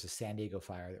that there was a San Diego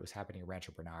fire that was happening in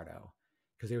Rancho Bernardo,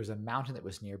 because there was a mountain that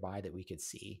was nearby that we could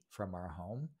see from our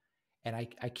home. And I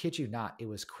kid you not, it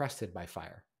was crested by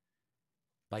fire.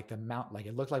 Like the mountain, like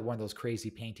it looked like one of those crazy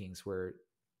paintings where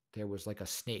there was like a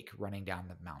snake running down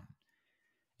the mountain.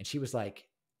 And she was like,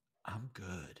 I'm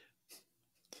good.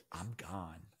 I'm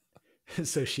gone.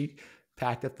 So she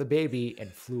packed up the baby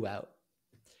and flew out.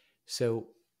 So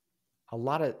a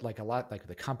lot like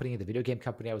the company, the video game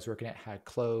company I was working at had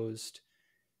closed,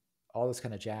 all this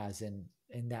kind of jazz. And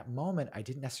in that moment, I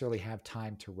didn't necessarily have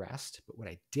time to rest. But what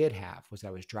I did have was I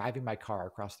was driving my car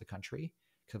across the country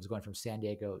because I was going from San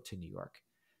Diego to New York.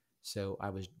 So I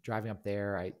was driving up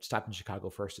there. I stopped in Chicago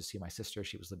first to see my sister.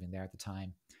 She was living there at the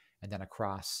time. And then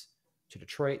across to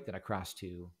Detroit, then across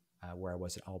to where I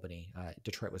was in Albany.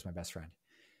 Detroit was my best friend.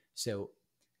 So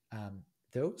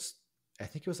those, I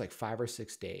think it was like 5 or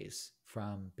 6 days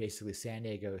from basically San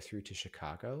Diego through to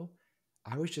Chicago.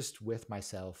 I was just with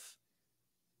myself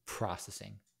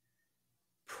processing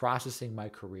my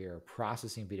career,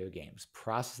 processing video games,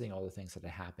 processing all the things that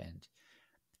had happened,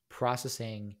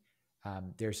 processing.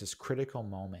 There's this critical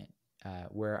moment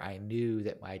where I knew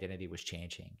that my identity was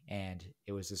changing. And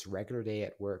it was this regular day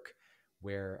at work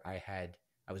where I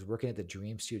was working at the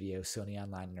Dream Studio, Sony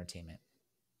Online Entertainment.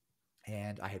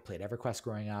 And I had played EverQuest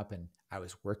growing up, and I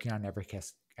was working on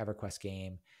EverQuest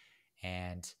game.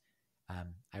 And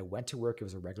I went to work. It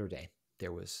was a regular day.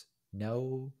 There was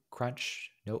no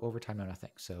crunch, no overtime, no nothing.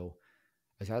 So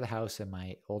I was out of the house, and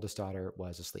my oldest daughter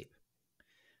was asleep.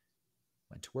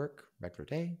 Went to work, regular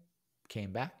day,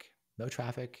 came back, no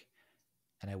traffic.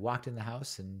 And I walked in the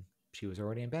house, and she was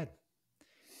already in bed.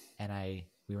 And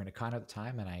we were in a condo at the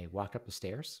time, and I walked up the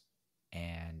stairs,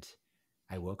 and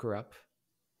I woke her up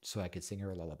so I could sing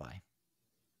her a lullaby.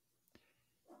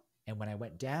 And when I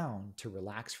went down to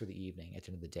relax for the evening at the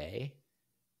end of the day,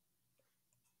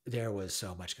 there was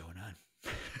so much going on.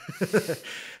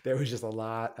 There was just a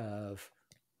lot of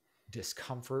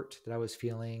discomfort that I was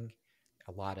feeling,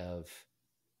 a lot of,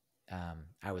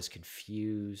 I was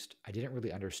confused. I didn't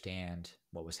really understand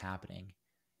what was happening.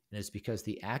 And it's because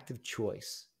the active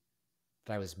choice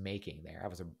that I was making there, I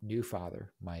was a new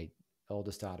father. My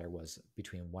oldest daughter was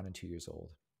between 1 and 2 years old.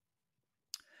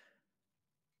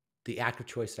 The active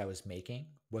choice that I was making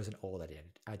was an old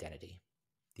identity.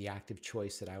 The active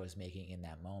choice that I was making in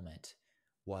that moment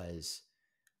was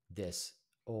this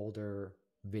older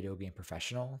video game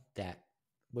professional that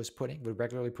would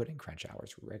regularly put in crunch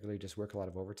hours, would regularly just work a lot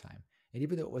of overtime. And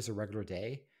even though it was a regular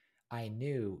day, I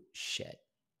knew, shit,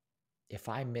 if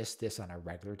I miss this on a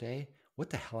regular day,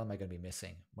 what the hell am I going to be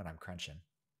missing when I'm crunching?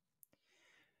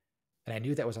 And I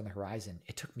knew that was on the horizon.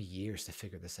 It took me years to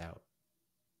figure this out.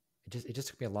 it just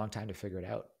took me a long time to figure it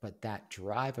out. But that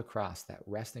drive across, that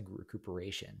rest and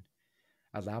recuperation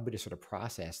allowed me to sort of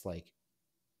process like,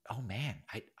 oh man,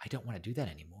 I don't want to do that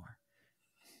anymore.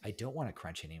 I don't want to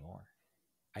crunch anymore.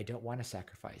 I don't want to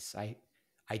sacrifice. I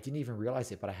didn't even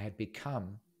realize it, but I had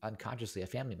become unconsciously a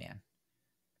family man,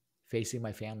 facing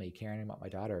my family, caring about my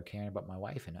daughter, caring about my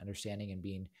wife, and understanding and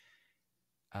being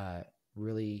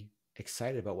really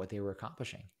excited about what they were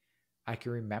accomplishing. I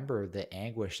can remember the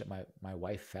anguish that my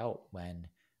wife felt when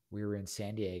we were in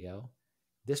San Diego.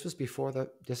 This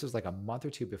was like a month or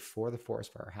two before the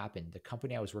forest fire happened. The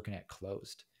company I was working at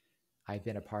closed. I've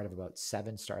been a part of about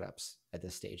 7 startups at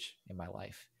this stage in my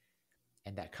life.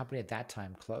 And that company at that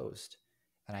time closed.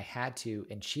 And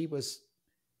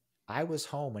I was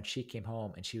home when she came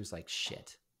home and she was like,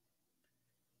 shit,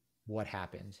 what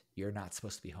happened? You're not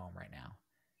supposed to be home right now.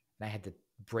 And I had to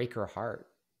break her heart.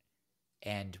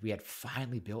 And we had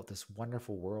finally built this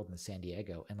wonderful world in San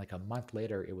Diego. And like a month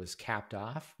later, it was capped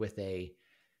off with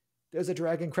there's a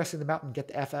dragon cresting the mountain, get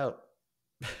the F out.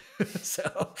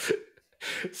 so,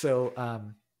 so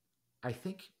I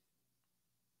think,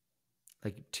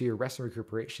 like, to your rest and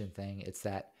recuperation thing, it's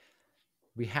that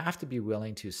we have to be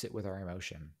willing to sit with our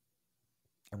emotion,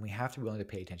 and we have to be willing to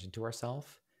pay attention to ourselves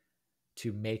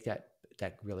to make that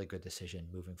really good decision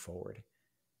moving forward.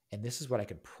 And this is what I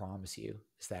can promise you,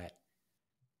 is that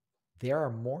there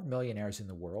are more millionaires in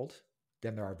the world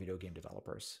than there are video game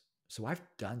developers. So I've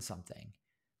done something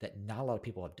that not a lot of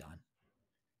people have done.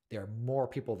 There are more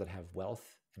people that have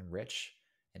wealth and rich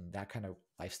and that kind of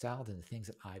lifestyle than the things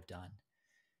that I've done.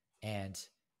 And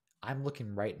I'm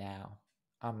looking right now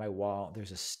on my wall.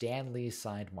 There's a Stan Lee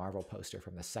signed Marvel poster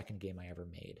from the second game I ever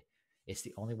made. It's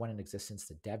the only one in existence.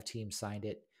 The dev team signed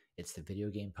it. It's the video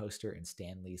game poster, and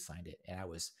Stan Lee signed it. And I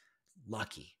was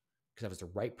lucky because I was the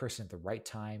right person at the right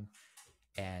time.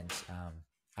 And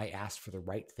I asked for the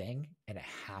right thing, and it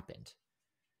happened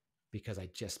because I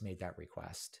just made that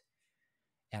request.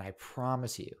 And I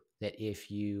promise you that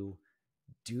if you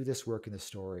do this work in the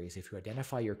stories, if you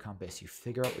identify your compass, you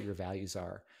figure out what your values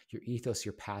are, your ethos,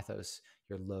 your pathos,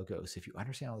 your logos, if you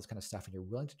understand all this kind of stuff and you're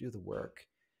willing to do the work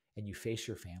and you face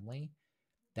your family,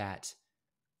 that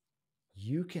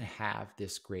you can have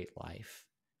this great life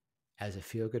as a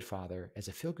feel-good father, as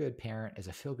a feel-good parent, as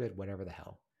a feel-good whatever the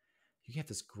hell. You can have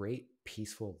this great,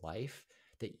 peaceful life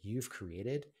that you've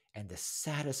created, and the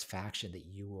satisfaction that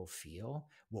you will feel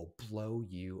will blow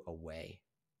you away.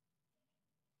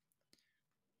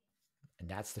 And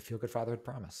that's the Feel Good Fatherhood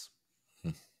promise.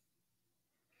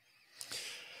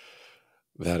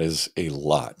 That is a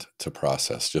lot to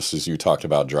process. Just as you talked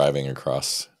about driving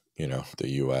across, the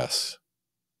US,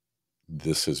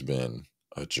 this has been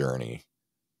a journey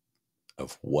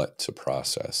of what to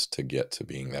process to get to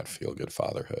being that feel good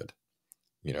fatherhood,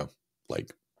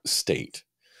 like state,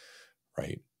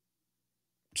 right?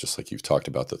 Just like you've talked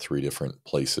about the 3 different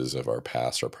places of our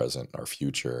past, our present, our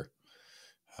future,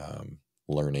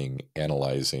 learning,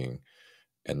 analyzing,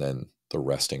 and then the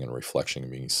resting and reflection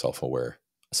and being self-aware.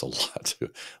 It's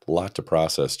a lot to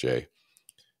process, Jay.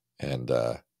 And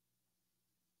I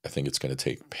think it's going to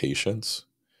take patience,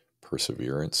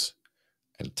 perseverance,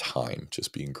 and time,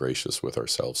 just being gracious with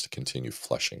ourselves to continue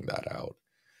fleshing that out.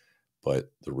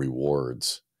 But the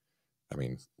rewards,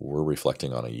 we're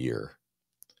reflecting on a year.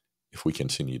 If we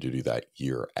continue to do that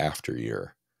year after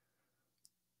year,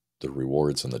 the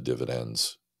rewards and the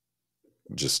dividends,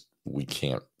 just, we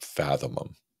can't fathom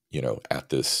them,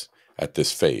 at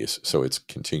this phase. So it's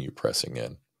continue pressing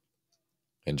in.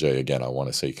 And Jay, again, I want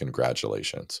to say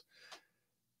congratulations.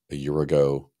 A year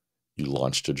ago, you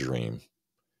launched a dream.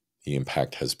 The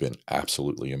impact has been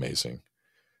absolutely amazing,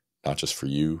 not just for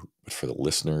you, but for the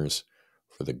listeners,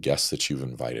 for the guests that you've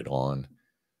invited on.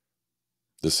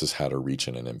 This has had a reach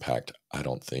and an impact I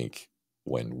don't think,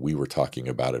 when we were talking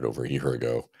about it over a year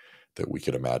ago, that we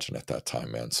could imagine at that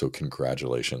time, man. So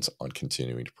congratulations on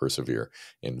continuing to persevere,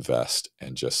 invest,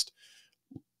 and just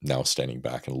now standing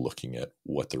back and looking at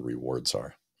what the rewards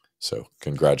are. So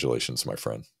congratulations, my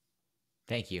friend.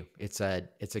 Thank you. It's a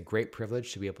great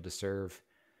privilege to be able to serve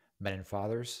men and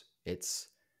fathers.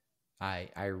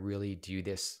 I really do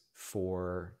this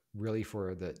for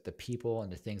the people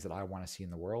and the things that I want to see in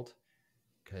the world,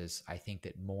 because I think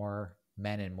that more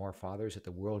men and more fathers, that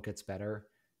the world gets better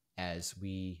as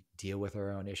we deal with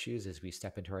our own issues, as we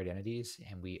step into our identities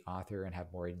and we author and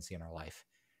have more agency in our life.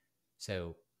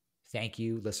 So thank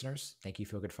you, listeners. Thank you,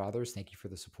 Feel Good Fathers. Thank you for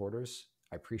the supporters.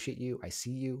 I appreciate you. I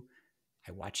see you.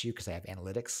 I watch you because I have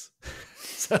analytics.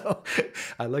 So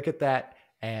I look at that,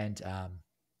 and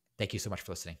thank you so much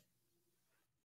for listening.